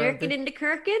or other? Nurkin in the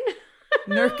Kirkin.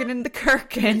 Nurkin in the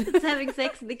kirkin. It's having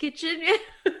sex in the kitchen, yeah.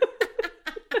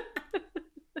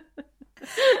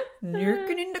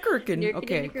 Nurkin in the kirkin. Nurkin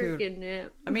Okay, in the cool. Kirkin, yeah.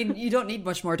 I mean, you don't need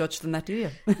much more Dutch than that, do you?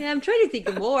 Yeah, I'm trying to think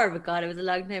of more, but God, it was a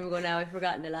long time ago now. I've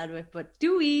forgotten a lot of it. But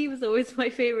doei was always my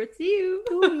favourite. See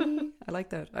you. I like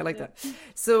that. I like that.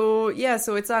 So, yeah,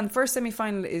 so it's on. First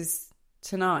semi-final is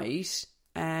tonight.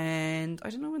 And I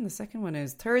don't know when the second one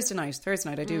is. Thursday night,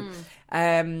 I do.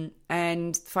 And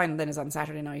the final then is on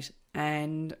Saturday night.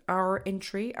 And our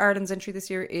entry, Ireland's entry this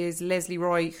year is Leslie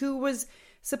Roy, who was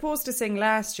supposed to sing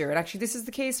last year. And actually, this is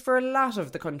the case for a lot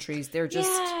of the countries. They're just...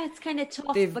 Yeah, it's kind of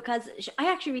tough because I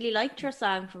actually really liked her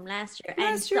song from last year.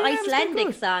 Last and year, the yeah, it was quite Icelandic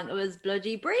good. song, it was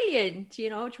bloody brilliant. You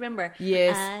know, do you remember?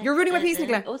 Yes. You're ruining my piece,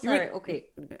 Nicola. Oh, sorry. Okay.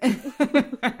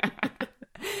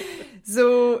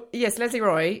 So, yes, Leslie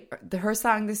Roy, her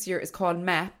song this year is called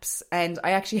Maps, and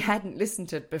I actually hadn't listened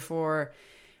to it before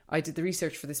I did the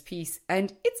research for this piece,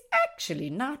 and it's actually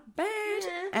not bad.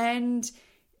 Yeah. And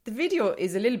the video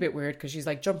is a little bit weird because she's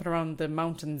like jumping around the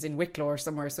mountains in Wicklow or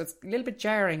somewhere, so it's a little bit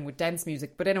jarring with dance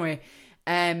music. But anyway,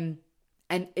 and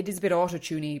it is a bit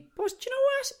auto-tuney, but you know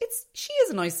what? She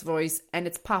has a nice voice, and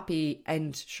it's poppy,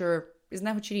 and sure, isn't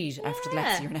that what you need after the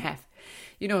last year and a half?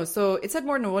 You know, so it's had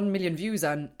more than 1 million views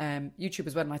on YouTube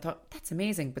as well, and I thought, that's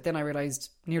amazing. But then I realised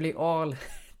nearly all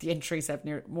the entries have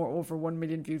over 1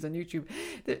 million views on YouTube.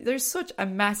 There's such a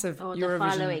massive Eurovision... the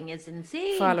following is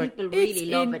insane. Following. People really It's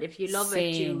love it. If you love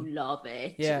it, you insane. love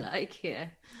it. Yeah. Like, yeah.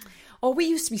 Oh, we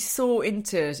used to be so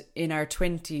into it in our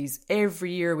 20s.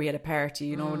 Every year we had a party,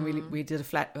 you know, and we did a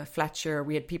flat share.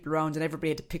 We had people around and everybody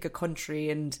had to pick a country,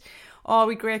 and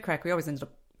we great crack. We always ended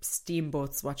up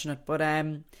steamboats watching it. But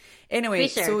anyway,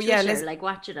 Twitter, let's... like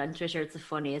watch it on Twitter. It's the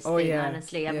funniest Oh, thing, yeah.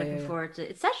 honestly. I'm Yeah, looking yeah. forward to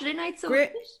it. It's Saturday night, so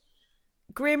Great.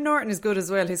 Graham Norton is good as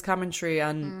well. His commentary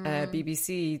on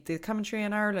BBC, the commentary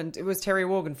in Ireland, it was Terry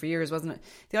Wogan for years, wasn't it?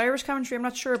 The Irish commentary, I'm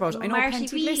not sure about. I know Marty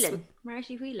Panty Bliss. Whelan.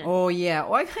 Marty Whelan. Oh yeah,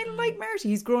 I kind of like Marty.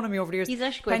 He's grown on me over the years. He's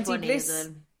actually quite Panty funny Bliss. as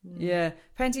well. Yeah,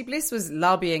 Panty Bliss was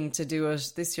lobbying to do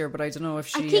it this year, but I don't know if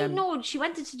she. I think no, she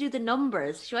wanted to do the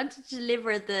numbers. She wanted to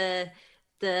deliver the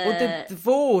the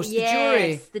vote, the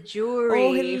jury. the jury.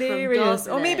 Oh, hilarious!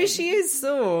 From Oh, maybe Dublin. she is.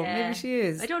 So Yeah. maybe she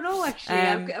is. I don't know actually.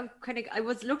 I'm kind of. I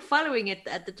was following it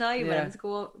at the time, but I Yeah. was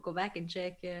go back and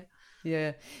check. Yeah.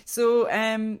 Yeah. So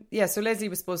so Leslie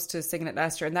was supposed to sing it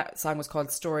last year, and that song was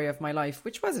called "Story of My Life,"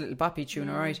 which was a little boppy tune,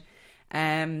 all right.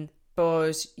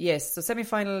 But yes, so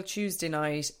semi-final Tuesday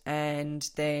night, and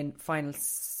then final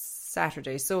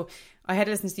Saturday. So I had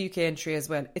to listen to the UK entry as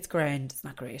well. It's grand. It's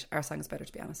not great. Our song is better,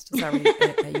 to be honest. Sorry,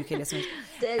 UK listeners.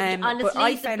 Honestly, but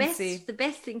I fancy the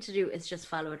best thing to do is just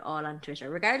follow it all on Twitter,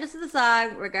 regardless of the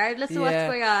song, regardless of what's Yeah.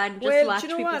 going on. Just Well, watch do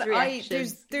you know people's what?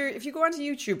 reactions. If you go onto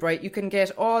YouTube, right, you can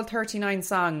get all 39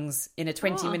 songs in a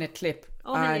 20-minute clip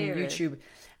on hilarious. YouTube.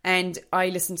 And I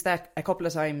listened to that a couple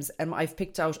of times, and I've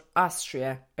picked out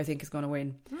Austria, I think is going to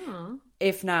win. Oh.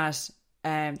 If not,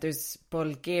 there's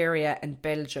Bulgaria and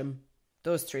Belgium.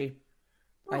 Those three,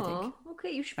 I think. Oh, okay.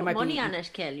 You should I put might money be- on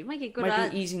it, Kel. You might get good Might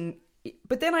odds. be eating...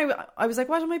 But then I was like,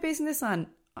 what am I basing this on?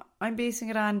 I'm basing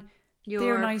it on Your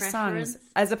their nice preference. songs,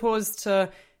 as opposed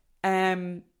to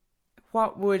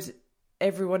what would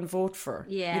everyone vote for.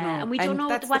 Yeah, you know? and we don't know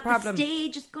that's what the problem.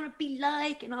 stage is going to be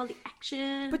like and all the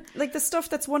action. But like the stuff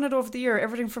that's won it over the year,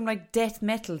 everything from like death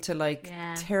metal to like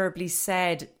Yeah. terribly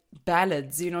sad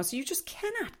ballads, you know, so you just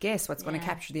cannot guess what's going to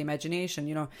capture the imagination,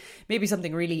 you know. Maybe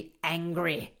something really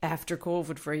angry after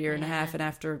COVID for a year and a half and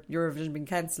after Eurovision being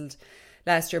cancelled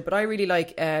last year. But I really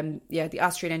like the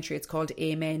Austrian entry. It's called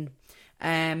Amen.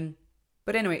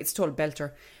 But anyway, it's total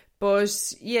belter.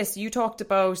 But yes, you talked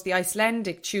about the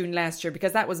Icelandic tune last year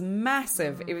because that was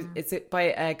massive. It's by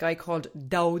a guy called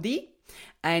Daudi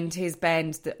and his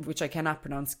band, which I cannot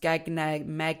pronounce, Gagna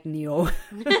Magnio.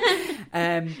 you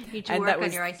need to and work that on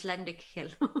was- your Icelandic, Kel.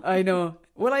 I know.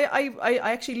 Well, I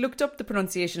actually looked up the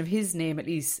pronunciation of his name at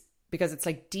least because it's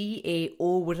like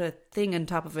D-A-O with a thing on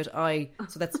top of it, I.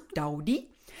 So that's Daudi.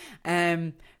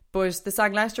 But the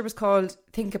song last year was called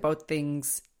Think About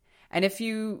Things. And if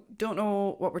you don't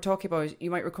know what we're talking about,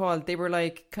 you might recall they were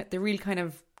like the real kind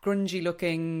of grungy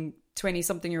looking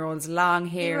 20-something-year-olds, long They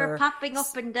hair. were popping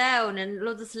up and down, and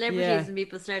loads of celebrities Yeah. and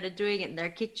people started doing it in their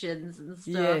kitchens and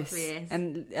stuff. Yes, Yes.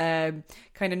 and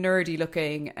kind of nerdy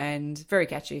looking and very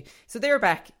catchy. So they're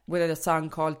back with a song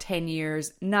called 10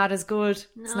 Years. Not as good.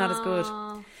 It's not as good.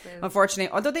 No.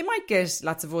 unfortunately. Although they might get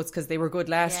lots of votes because they were good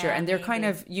last year, and they're kind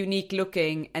of unique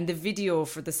looking. And the video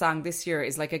for the song this year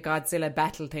is like a Godzilla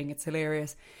battle thing. It's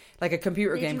hilarious, like a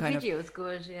computer game kind of. The video is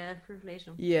good, yeah.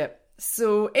 Yeah.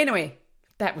 So anyway,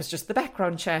 that was just the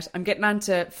background chat. I'm getting on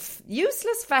to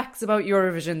useless facts about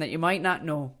Eurovision that you might not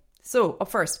know. So up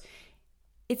first,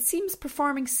 it seems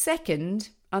performing second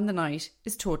on the night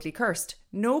is totally cursed.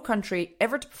 No country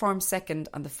ever to perform second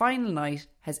on the final night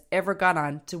has ever gone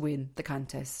on to win the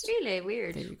contest. Really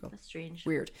weird. There you go. That's strange.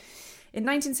 Weird. In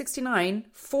 1969,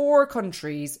 4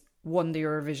 countries won the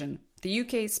Eurovision. The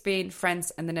UK, Spain,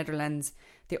 France and the Netherlands.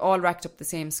 They all racked up the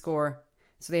same score.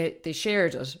 So they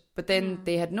shared it. But then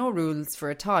they had no rules for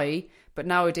a tie. But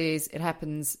nowadays, if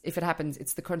it happens,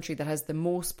 it's the country that has the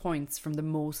most points from the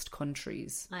most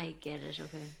countries. I get it,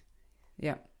 okay.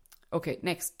 Yeah. Okay,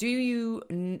 next. Do you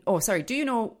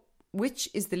know which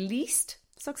is the least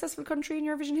successful country in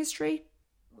Eurovision history?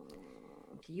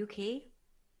 The UK?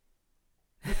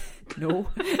 No.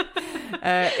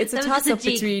 It's a toss-up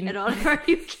between... At all of our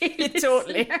UK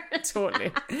Totally.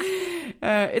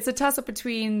 It's a toss-up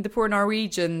between the poor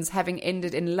Norwegians having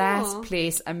ended in last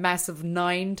place a massive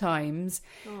 9 times.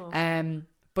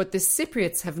 But the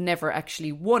Cypriots have never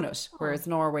actually won it, whereas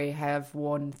Norway have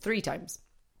won 3 times.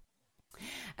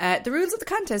 The rules of the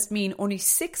contest mean only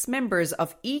 6 members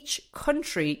of each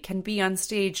country can be on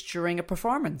stage during a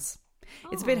performance.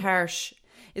 It's a bit harsh.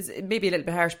 It's maybe a little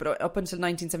bit harsh, but up until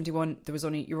 1971,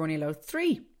 you were only allowed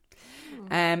 3.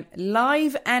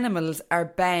 Live animals are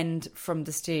banned from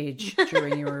the stage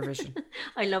during Eurovision.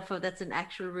 I love how that's an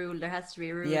actual rule. There has to be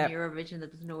a rule in Eurovision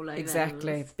that there's no live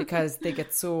animals. Because they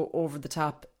get so over the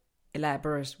top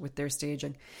elaborate with their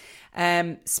staging.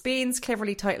 Spain's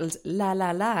cleverly titled La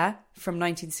La La from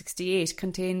 1968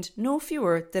 contained no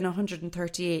fewer than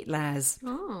 138 las.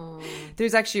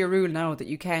 There's actually a rule now that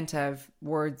you can't have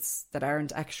words that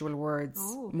aren't actual words,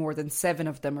 more than 7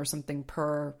 of them or something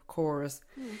per chorus.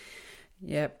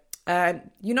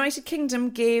 United Kingdom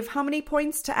gave how many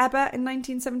points to ABBA in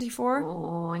 1974?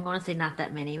 I'm going to say not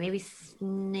that many, maybe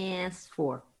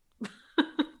 4.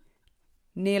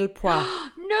 Nil point.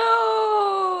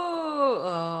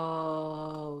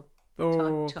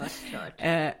 Tut.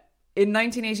 In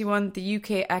 1981, the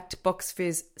UK act Bucks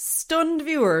Fizz stunned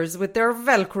viewers with their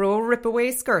Velcro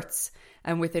rip-away skirts.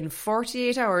 And within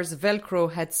 48 hours, Velcro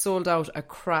had sold out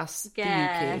across the UK.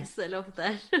 Yes, I love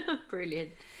that.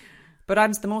 Brilliant. But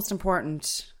on to the most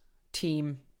important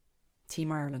team,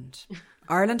 Team Ireland.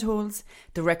 Ireland holds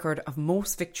the record of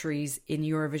most victories in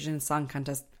Eurovision Song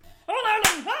Contest.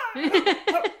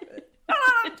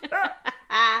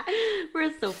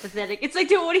 We're so pathetic. It's like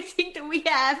the only thing that we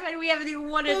have, and we haven't even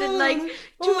won it in like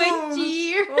 20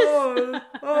 years.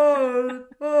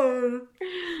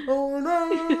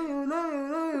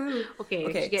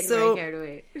 Okay, getting very carried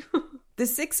away. The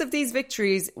 6 of these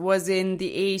victories was in the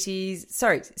 80s.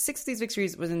 Sorry, 6 of these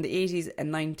victories was in the 80s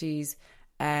and 90s.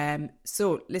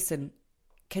 So listen,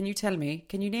 can you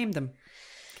name them?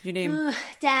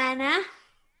 Dana.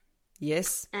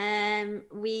 Yes.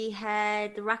 We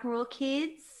had the Rock and Roll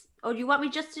Kids. Oh, do you want me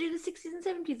just to do the 60s and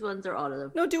 70s ones or all of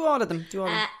them? No, do all of them.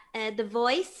 The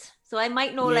Voice. So I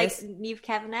might know like Niamh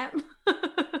Kavanagh.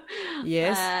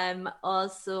 Yes.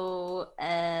 Also,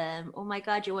 oh my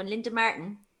God, you won Linda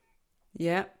Martin.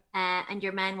 Yeah. And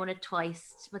your man won it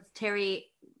twice. What's Terry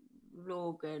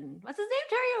Logan? What's his name?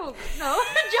 Terry Logan? No,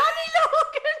 Johnny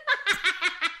Logan.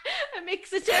 A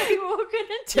mix of Terry Wogan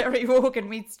and Terry Wogan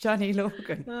meets Johnny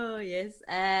Logan. Oh yes.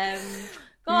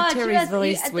 God, Terry's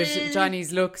voice with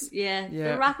Johnny's looks. Yeah.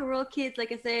 The Rock and Roll Kids,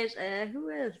 like I said. Who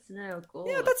else? No, God.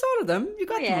 Yeah, that's all of them. You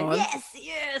got them all.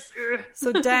 Yes.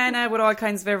 So Dana with All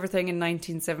Kinds of Everything in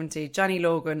 1970, Johnny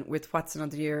Logan with What's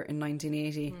Another Year in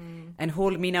 1980, and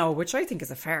Hold Me Now, which I think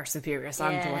is a far superior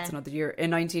song to What's Another Year,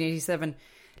 in 1987.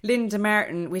 Linda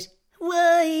Martin with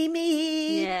Why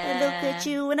Me? I look at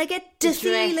you and I get to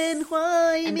feeling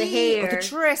why and me? The hair. The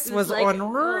dress was like,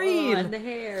 unreal. And the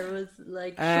hair was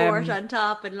like short on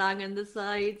top and long on the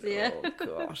sides. Yeah. Oh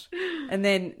God. And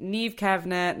then Niamh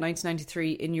Kavanagh,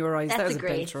 1993, In Your Eyes. That was a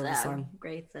great belter of a song.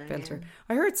 Great song. Belter. Yeah.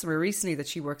 I heard somewhere recently that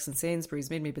she works in Sainsbury's.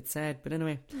 Made me a bit sad, but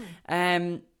anyway.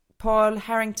 Paul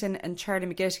Harrington and Charlie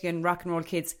McGettigan, Rock and Roll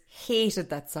Kids, hated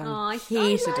that song. Oh, I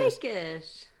like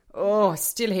it. Oh,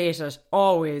 still hate it.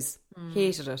 Always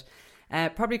hated it.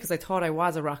 Probably because I thought I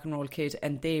was a rock and roll kid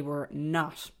and they were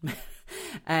not.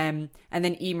 And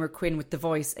then Emer Quinn with The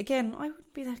Voice. Again, I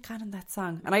wouldn't be that kind of that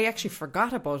song. And I actually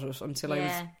forgot about it until I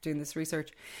was doing this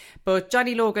research. But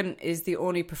Johnny Logan is the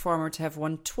only performer to have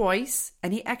won twice.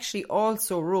 And he actually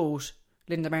also wrote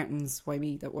Linda Martin's Why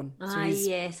Me, that one. So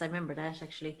yes, I remember that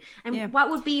actually. And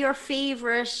what would be your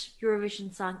favourite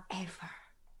Eurovision song ever?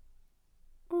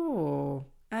 Oh,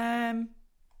 would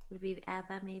it be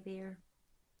ABBA maybe? Or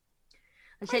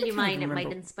I'll tell you mine. It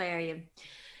might inspire you.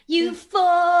 Euphoria.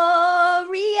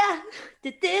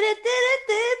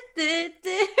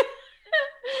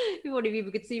 If only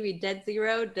people could see me dancing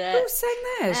around. Who sang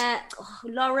that?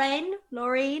 Lorraine.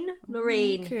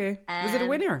 Okay. Was it a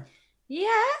winner? Yeah,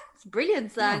 it's a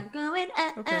brilliant song. Going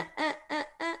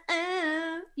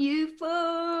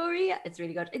Euphoria. It's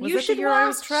really good. And was that the year I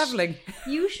was travelling?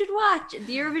 You should watch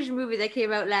the Eurovision movie that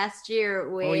came out last year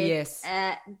with. Oh yes.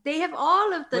 They have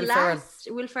all of the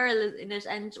Will Ferrell in it,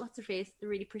 and what's her face? The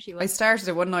really pretty one. I started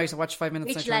it one night. I watched 5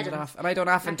 minutes and I turned it off. And I don't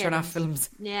often turn off films.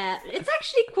 Yeah, it's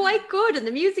actually quite good, and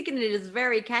the music in it is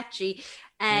very catchy,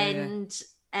 and.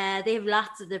 They have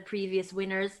lots of the previous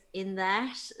winners in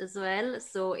that as well.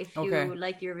 So if you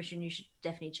like Eurovision, you should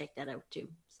definitely check that out too.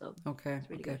 So it's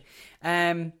really good.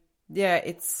 Yeah,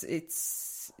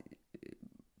 it's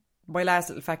my last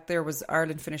little fact there was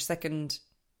Ireland finished second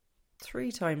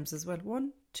 3 times as well.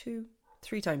 1, 2,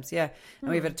 3 times, yeah.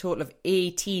 And we've had a total of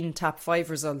 18 top 5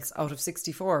 results out of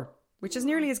 64. Which is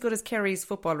nearly as good as Kerry's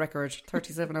football record,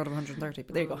 37 out of 130.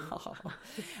 But there you go.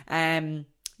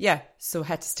 Yeah, so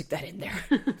had to stick that in there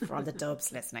for all the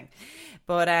dubs listening.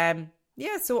 But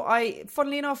so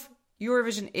funnily enough,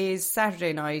 Eurovision is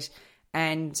Saturday night,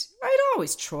 and I'd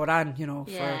always throw it on,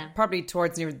 for probably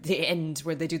towards near the end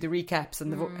where they do the recaps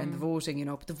and the voting,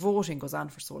 but the voting goes on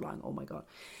for so long. Oh my God.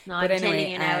 No, but I'm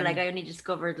telling you now, I only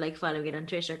discovered following it on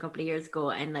Twitter a couple of years ago,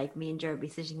 and me and Jeremy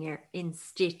sitting here in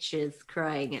stitches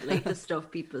crying at the stuff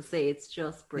people say. It's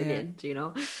just brilliant,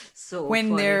 So when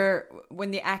funny.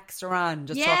 when the acts are on,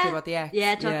 just talking about the acts.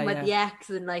 Yeah, talking about the acts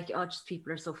and just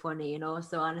people are so funny,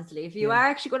 So honestly, if you are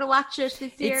actually going to watch it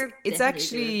this year, it's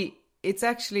actually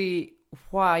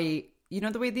why,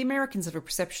 the way the Americans have a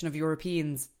perception of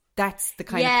Europeans, that's the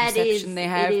kind of perception they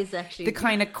have. It is actually. The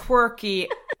kind of quirky,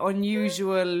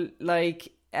 unusual,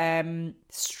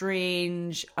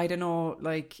 strange, I don't know,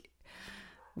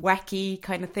 wacky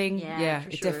kind of thing. Yeah,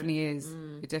 it definitely is.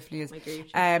 It definitely is.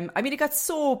 It got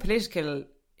so political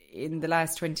in the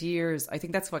last 20 years. I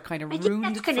think that's what kind of ruined it for a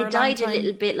long time. Kind of died a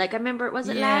little bit. I remember, was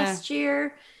it last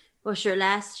year? Well, sure,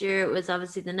 last year it was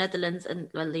obviously the Netherlands, and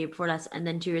the year before last, and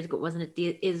then 2 years ago, wasn't it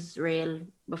the Israel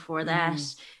before that?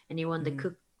 And he won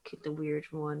the the weird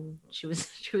one. She was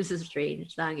a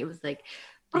strange song. It was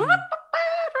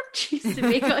she used to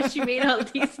make she made all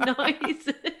these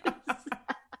noises.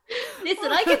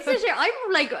 Listen, I can sit here. I'm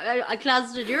a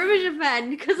closeted Eurovision fan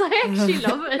because I actually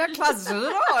love it. Not closeted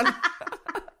at all.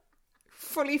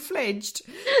 Fully fledged,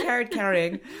 card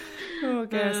carrying. Oh,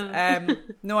 guess.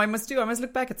 No, I must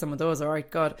look back at some of those. All right,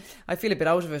 God, I feel a bit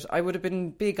out of it. I would have been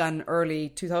big on early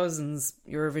 2000s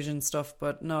Eurovision stuff,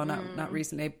 but no, not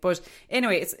recently. But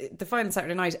anyway, it's the final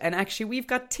Saturday night, and actually we've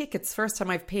got tickets. First time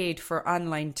I've paid for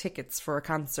online tickets for a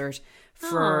concert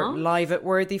for Live at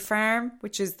Worthy Farm,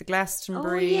 which is the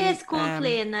Glastonbury. Oh yes,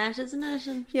 Coldplay in that, isn't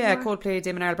it? Coldplay,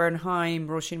 Damon Albarn, Haim,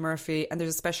 Roisin Murphy, and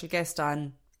there's a special guest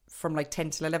on from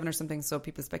 10 till 11 or something. So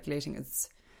people speculating it's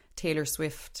Taylor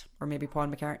Swift or maybe Paul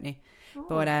McCartney.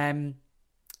 But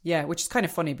which is kind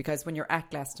of funny because when you're at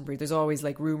Glastonbury, there's always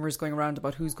rumours going around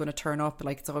about who's going to turn up.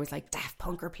 It's always Daft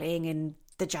Punk are playing in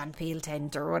the John Peel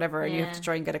tent or whatever, and you have to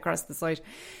try and get across the site.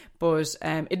 But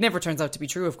it never turns out to be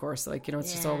true, of course.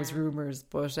 It's just always rumours.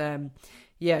 But so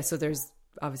there's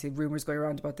obviously rumours going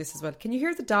around about this as well. Can you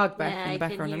hear the dog back in the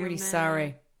background? I'm really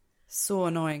sorry. So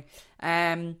annoying.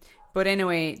 But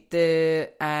anyway,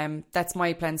 that's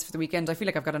my plans for the weekend. I feel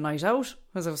like I've got a night out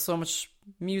because I have so much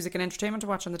music and entertainment to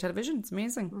watch on the television. It's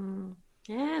amazing.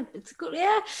 Yeah, it's good.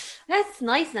 Yeah, that's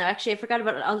nice now. Actually, I forgot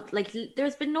about it.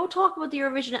 There's been no talk about the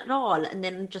Eurovision at all. And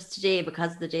then just today,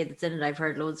 because of the day that's in it, I've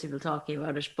heard loads of people talking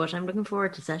about it. But I'm looking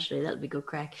forward to Saturday. That'll be good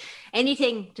crack.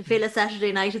 Anything to fill a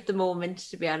Saturday night at the moment,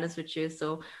 to be honest with you.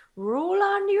 So roll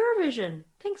on Eurovision.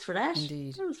 Thanks for that.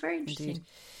 Indeed. That was very interesting. Indeed.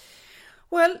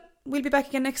 Well, we'll be back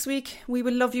again next week. We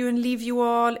will love you and leave you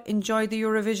all. Enjoy the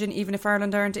Eurovision, even if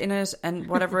Ireland aren't in it, and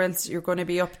whatever else you're going to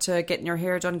be up to, getting your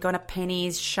hair done, going to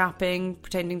Penneys, shopping,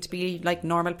 pretending to be like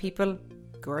normal people.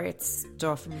 Great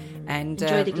stuff. And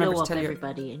enjoy the glow up,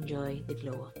 everybody. Enjoy the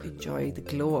glow up. Enjoy the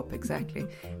glow up, exactly.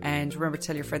 And remember to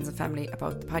tell your friends and family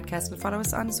about the podcast and follow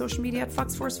us on social media at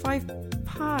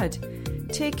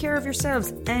FoxForce5Pod. Take care of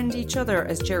yourselves and each other,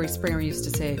 as Jerry Springer used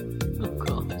to say. Oh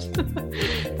God.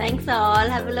 Thanks all.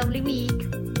 Have a lovely week.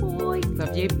 Bye.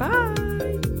 Love you. Bye.